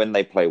 when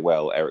they play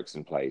well,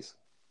 Eriksen plays.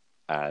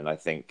 And I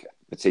think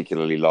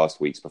particularly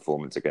last week's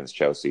performance against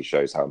Chelsea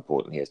shows how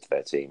important he is to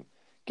their team.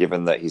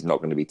 Given that he's not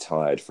going to be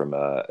tired from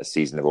a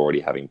season of already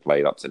having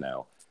played up to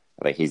now,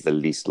 I think he's the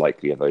least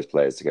likely of those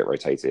players to get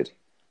rotated.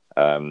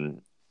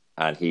 And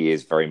he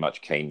is very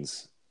much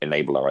Kane's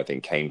enabler. I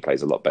think Kane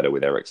plays a lot better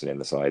with Eriksen in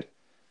the side.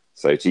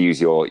 So to use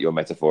your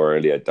metaphor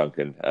earlier,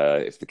 Duncan,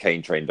 if the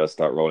Kane train does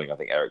start rolling, I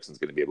think Eriksen's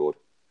going to be aboard.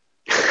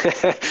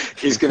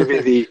 He's going to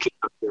be the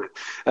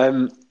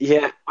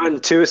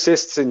and 2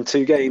 assists in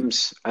 2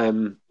 games.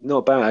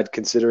 Not bad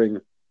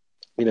considering,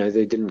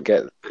 they didn't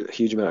get a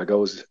huge amount of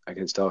goals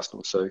against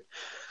Arsenal. So,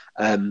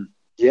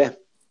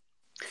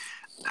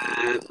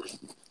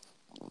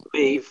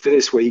 me for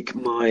this week,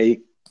 my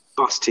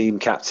bus team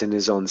captain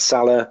is on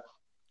Salah.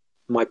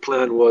 My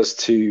plan was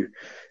to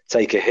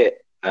take a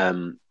hit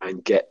and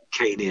get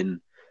Kane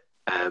in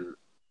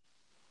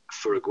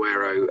for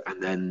Aguero,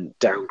 and then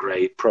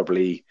downgrade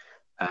probably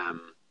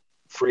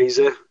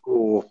Fraser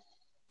or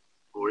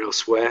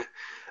elsewhere.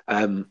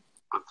 I've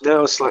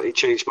now slightly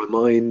changed my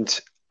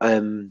mind,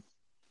 and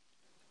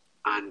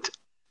I'm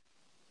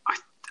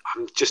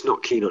just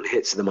not keen on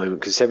hits at the moment,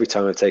 because every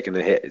time I've taken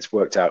a hit, it's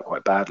worked out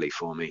quite badly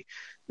for me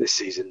this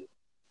season.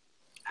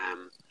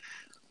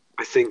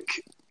 I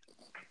think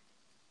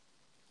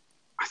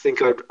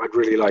I'd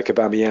really like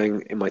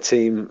Aubameyang in my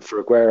team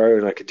for Aguero,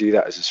 and I could do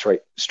that as a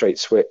straight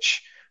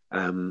switch.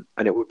 And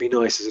it would be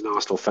nice as an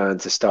Arsenal fan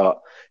to start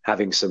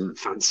having some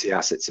fancy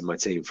assets in my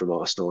team from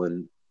Arsenal,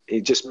 and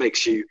it just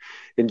makes you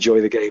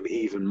enjoy the game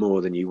even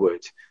more than you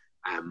would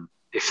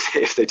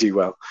if they do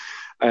well,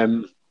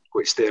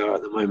 which they are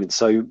at the moment.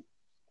 So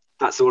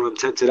that's the one I'm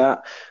tempted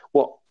at.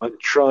 What I'm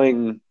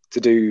trying to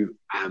do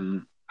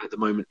at the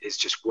moment is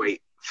just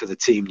wait for the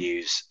team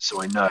news,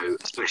 so I know,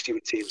 especially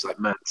with teams like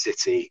Man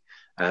City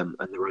and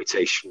the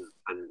rotation,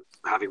 and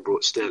having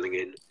brought Sterling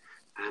in,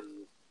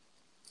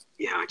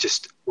 I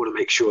just want to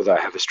make sure that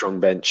I have a strong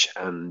bench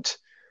and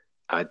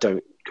I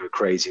don't go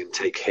crazy and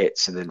take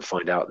hits and then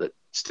find out that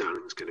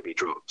Sterling's going to be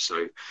dropped.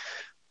 So,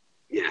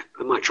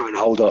 I might try and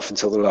hold off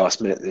until the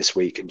last minute this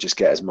week and just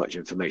get as much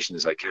information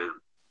as I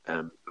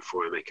can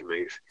before I make a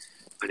move.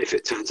 And if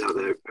it turns out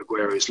that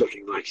Aguero is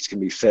looking like he's going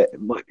to be fit,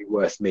 it might be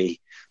worth me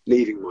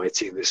leaving my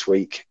team this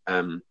week,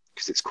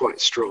 because it's quite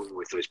strong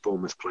with those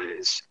Bournemouth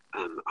players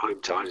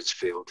home to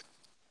Huddersfield.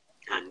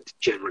 And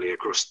generally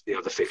across the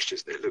other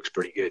fixtures, it looks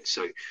pretty good.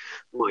 So I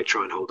might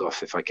try and hold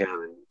off if I can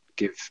and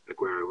give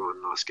Aguero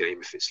one last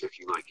game if it's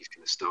looking like he's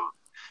going to start.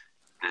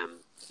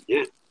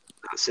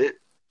 That's it.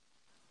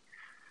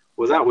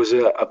 Well, that was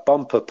a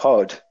bumper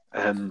pod,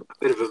 a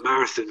bit of a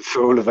marathon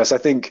for all of us. I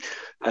think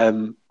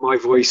my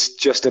voice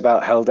just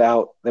about held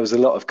out. There was a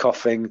lot of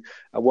coughing.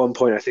 At one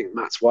point, I think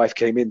Matt's wife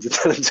came in to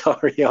tell him to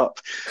hurry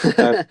up.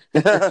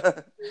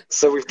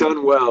 So we've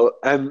done well.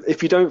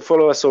 If you don't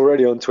follow us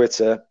already on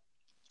Twitter,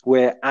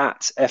 we're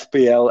at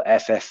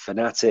FBLFF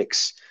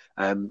Fanatics.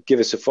 Give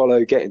us a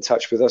follow. Get in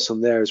touch with us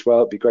on there as well.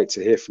 It'd be great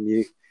to hear from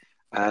you.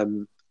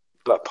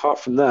 But apart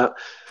from that,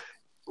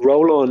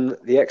 roll on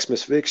the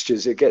Xmas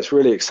fixtures. It gets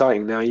really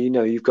exciting now.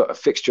 You've got a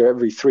fixture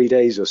every 3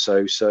 days or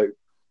so. So,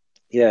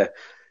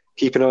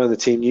 keep an eye on the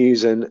team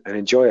news and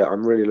enjoy it.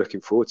 I'm really looking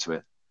forward to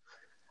it.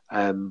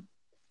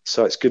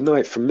 So it's good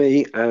night from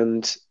me,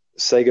 and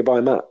say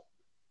goodbye, Matt.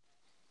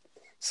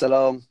 So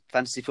long.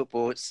 Fantasy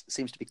football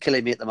seems to be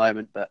killing me at the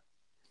moment, but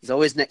there's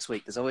always next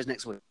week. There's always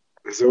next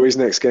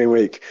game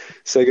week.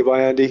 Say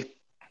goodbye, Andy.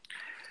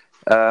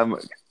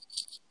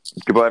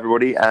 Goodbye,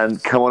 everybody,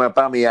 and come on,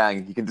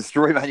 Aubameyang. You can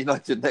destroy Man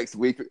United next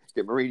week,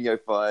 get Mourinho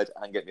fired,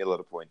 and get me a lot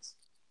of points.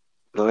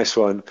 Nice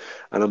one.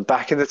 And I'm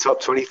back in the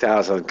top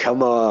 20,000.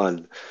 Come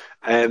on.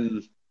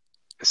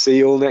 See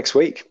you all next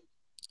week.